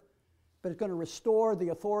earth, but is going to restore the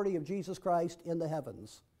authority of Jesus Christ in the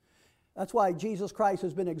heavens. That's why Jesus Christ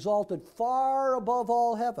has been exalted far above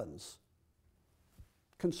all heavens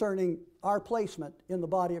concerning our placement in the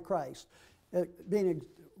body of Christ.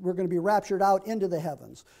 We're going to be raptured out into the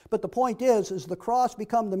heavens. But the point is the cross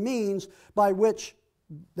become the means by which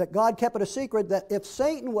that God kept it a secret, that if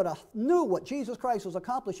Satan would have knew what Jesus Christ was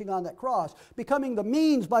accomplishing on that cross, becoming the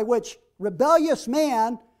means by which rebellious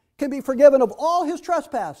man can be forgiven of all his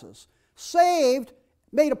trespasses, saved,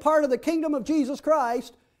 made a part of the kingdom of Jesus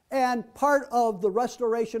Christ, and part of the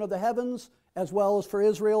restoration of the heavens, as well as for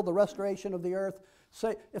Israel, the restoration of the earth.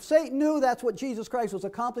 If Satan knew that's what Jesus Christ was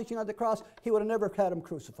accomplishing on the cross, he would have never had him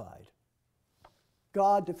crucified.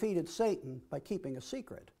 God defeated Satan by keeping a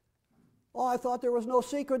secret. Oh, I thought there was no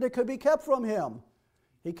secret that could be kept from him.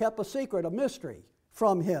 He kept a secret, a mystery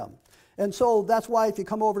from him. And so that's why if you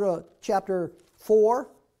come over to chapter 4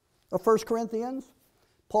 of 1 Corinthians,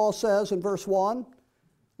 Paul says in verse 1,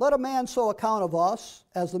 let a man so account of us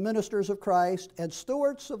as the ministers of Christ and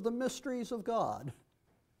stewards of the mysteries of God.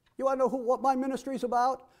 You want to know what my ministry is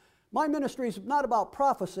about? My ministry is not about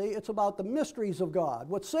prophecy, it's about the mysteries of God.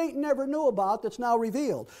 What Satan never knew about that's now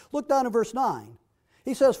revealed. Look down in verse 9.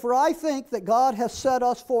 He says, for I think that God hath set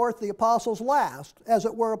us forth the apostles last, as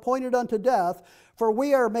it were appointed unto death, for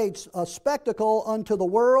we are made a spectacle unto the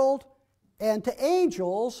world, and to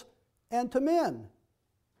angels, and to men.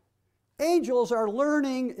 Angels are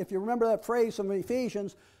learning, if you remember that phrase from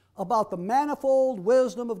Ephesians, about the manifold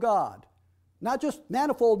wisdom of God. Not just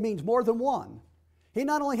manifold means more than one. He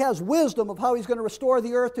not only has wisdom of how he's going to restore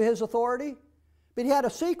the earth to his authority, but he had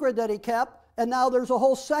a secret that he kept, and now there's a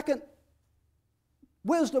whole second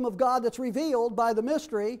wisdom of God that's revealed by the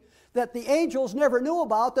mystery that the angels never knew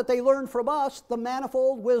about, that they learned from us, the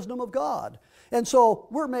manifold wisdom of God. And so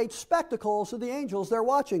we're made spectacles of the angels. They're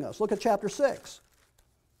watching us. Look at chapter 6.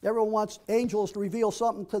 Everyone wants angels to reveal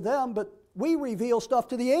something to them, but we reveal stuff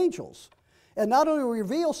to the angels. And not only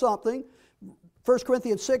reveal something, 1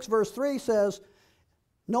 Corinthians 6 verse 3 says,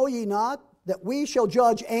 know ye not that we shall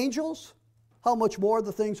judge angels, how much more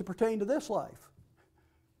the things that pertain to this life.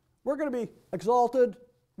 We're going to be exalted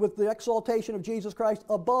with the exaltation of Jesus Christ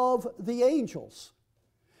above the angels.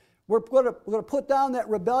 We're going to put down that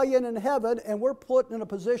rebellion in heaven, and we're put in a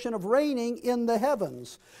position of reigning in the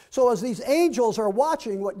heavens. So as these angels are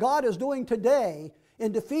watching what God is doing today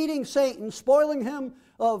in defeating Satan, spoiling him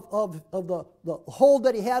of the hold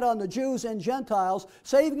that he had on the Jews and Gentiles,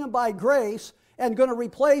 saving him by grace, and going to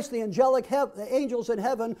replace the angelic angels in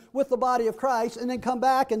heaven with the body of Christ, and then come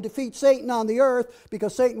back and defeat Satan on the earth,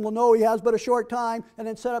 because Satan will know he has but a short time, and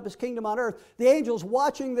then set up his kingdom on earth. The angels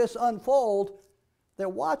watching this unfold, they're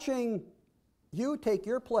watching you take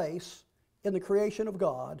your place in the creation of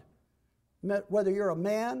God, whether you're a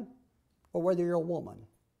man or whether you're a woman.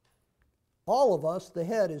 All of us, the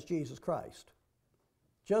head is Jesus Christ,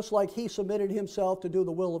 just like he submitted himself to do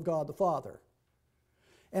the will of God the Father.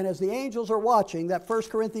 And as the angels are watching, that 1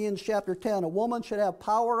 Corinthians chapter 10, a woman should have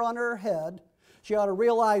power on her head. She ought to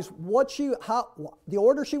realize the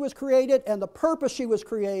order she was created and the purpose she was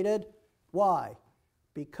created. Why?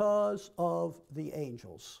 Because of the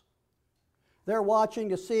angels. They're watching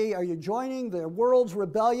to see, are you joining the world's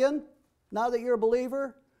rebellion now that you're a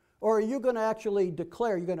believer? Or are you going to actually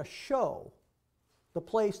declare, you're going to show the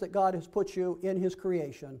place that God has put you in his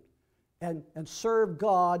creation and serve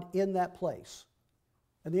God in that place?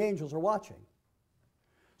 And the angels are watching.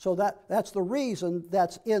 So that's the reason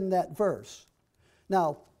that's in that verse.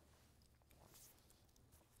 Now,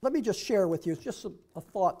 let me just share with you just a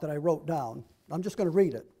thought that I wrote down. I'm just going to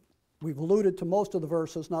read it. We've alluded to most of the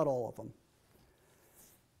verses, not all of them.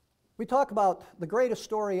 We talk about the greatest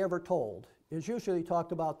story ever told is usually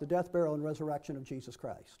talked about the death, burial, and resurrection of Jesus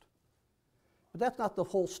Christ. But that's not the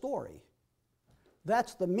whole story.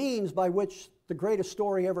 That's the means by which the greatest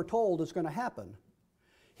story ever told is going to happen.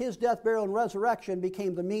 His death, burial, and resurrection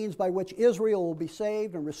became the means by which Israel will be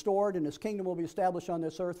saved and restored, and his kingdom will be established on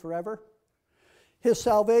this earth forever. His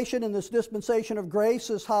salvation in this dispensation of grace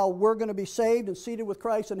is how we're going to be saved and seated with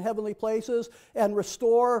Christ in heavenly places and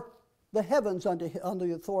restore the heavens under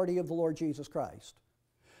the authority of the Lord Jesus Christ.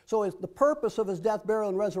 So the purpose of his death, burial,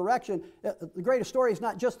 and resurrection, the greatest story is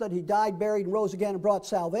not just that he died, buried, and rose again and brought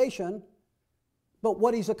salvation, but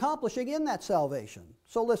what he's accomplishing in that salvation.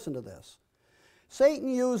 So listen to this.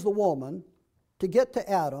 Satan used the woman to get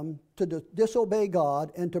to Adam to disobey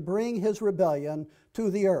God and to bring his rebellion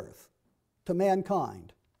to the earth, to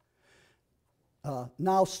mankind.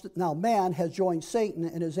 Now man has joined Satan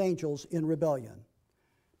and his angels in rebellion.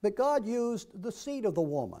 But God used the seed of the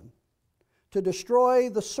woman to destroy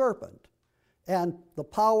the serpent and the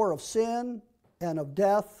power of sin and of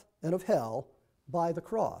death and of hell by the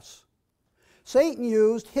cross. Satan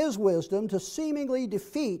used his wisdom to seemingly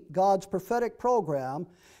defeat God's prophetic program,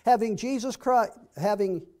 having Jesus Christ,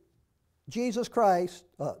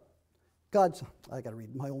 I got to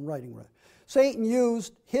read my own writing right. Satan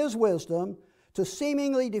used his wisdom to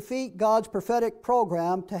seemingly defeat God's prophetic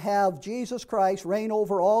program to have Jesus Christ reign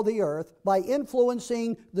over all the earth by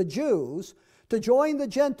influencing the Jews to join the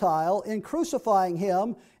Gentile in crucifying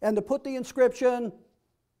him and to put the inscription,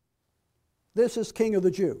 "This is King of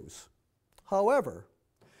the Jews." However,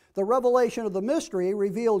 the revelation of the mystery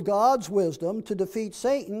revealed God's wisdom to defeat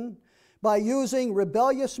Satan by using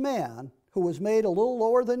rebellious man, who was made a little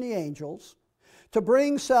lower than the angels, to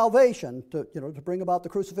bring salvation, to bring about the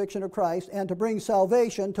crucifixion of Christ, and to bring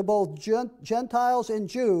salvation to both Gentiles and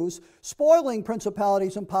Jews, spoiling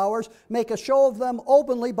principalities and powers, make a show of them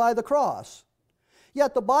openly by the cross.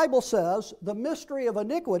 Yet the Bible says, the mystery of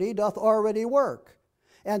iniquity doth already work.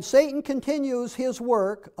 And Satan continues his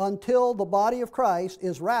work until the body of Christ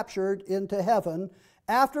is raptured into heaven,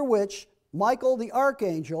 after which Michael the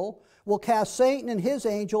archangel will cast Satan and his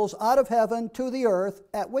angels out of heaven to the earth,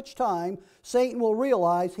 at which time Satan will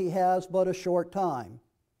realize he has but a short time.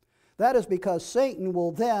 That is because Satan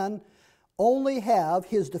will then only have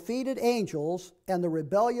his defeated angels and the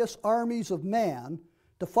rebellious armies of man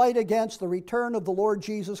to fight against the return of the Lord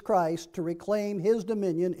Jesus Christ to reclaim his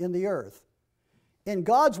dominion in the earth. In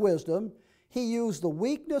God's wisdom, he used the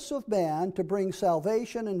weakness of man to bring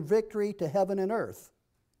salvation and victory to heaven and earth.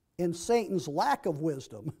 In Satan's lack of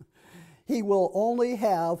wisdom, he will only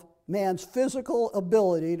have man's physical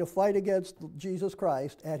ability to fight against Jesus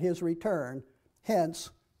Christ at his return.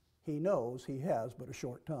 Hence, he knows he has but a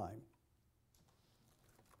short time.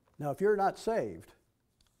 Now, if you're not saved,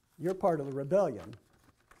 you're part of the rebellion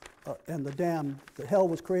and the damned. The hell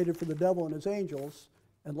was created for the devil and his angels,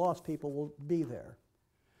 and lost people will be there.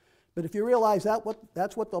 But if you realize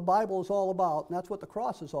that's what the Bible is all about, and that's what the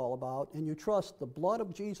cross is all about, and you trust the blood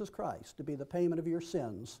of Jesus Christ to be the payment of your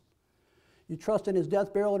sins, you trust in his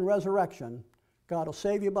death, burial, and resurrection, God will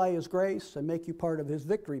save you by his grace and make you part of his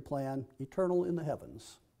victory plan, eternal in the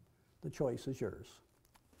heavens. The choice is yours.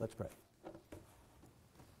 Let's pray.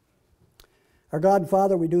 Our God and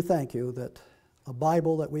Father, we do thank you that a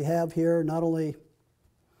Bible that we have here not only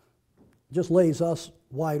just lays us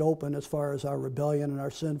wide open as far as our rebellion and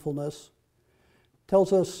our sinfulness,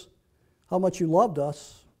 tells us how much you loved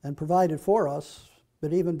us and provided for us,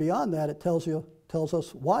 but even beyond that, it tells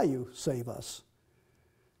us why you save us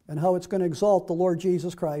and how it's going to exalt the Lord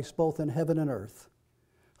Jesus Christ both in heaven and earth,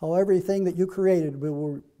 how everything that you created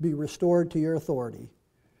will be restored to your authority,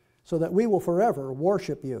 so that we will forever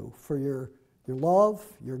worship you for your love,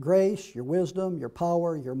 your grace, your wisdom, your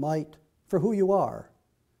power, your might, for who you are.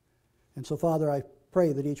 And so, Father, I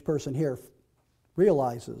pray that each person here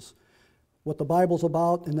realizes what the Bible's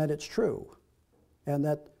about and that it's true, and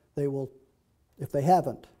that they will, if they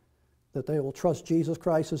haven't, that they will trust Jesus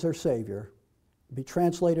Christ as their Savior, be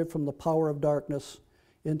translated from the power of darkness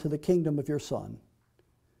into the kingdom of your Son.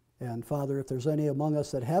 And Father, if there's any among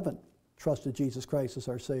us that haven't trusted Jesus Christ as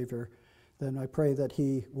our Savior, then I pray that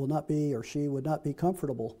he will not be, or she would not be,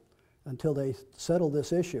 comfortable until they settle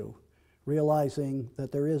this issue, realizing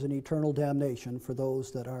that there is an eternal damnation for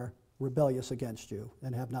those that are rebellious against you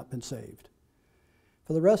and have not been saved.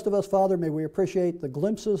 For the rest of us, Father, may we appreciate the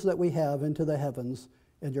glimpses that we have into the heavens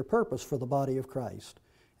and your purpose for the body of Christ,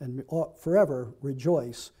 and forever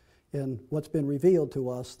rejoice in what's been revealed to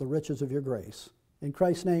us, the riches of your grace. In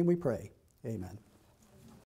Christ's name we pray. Amen.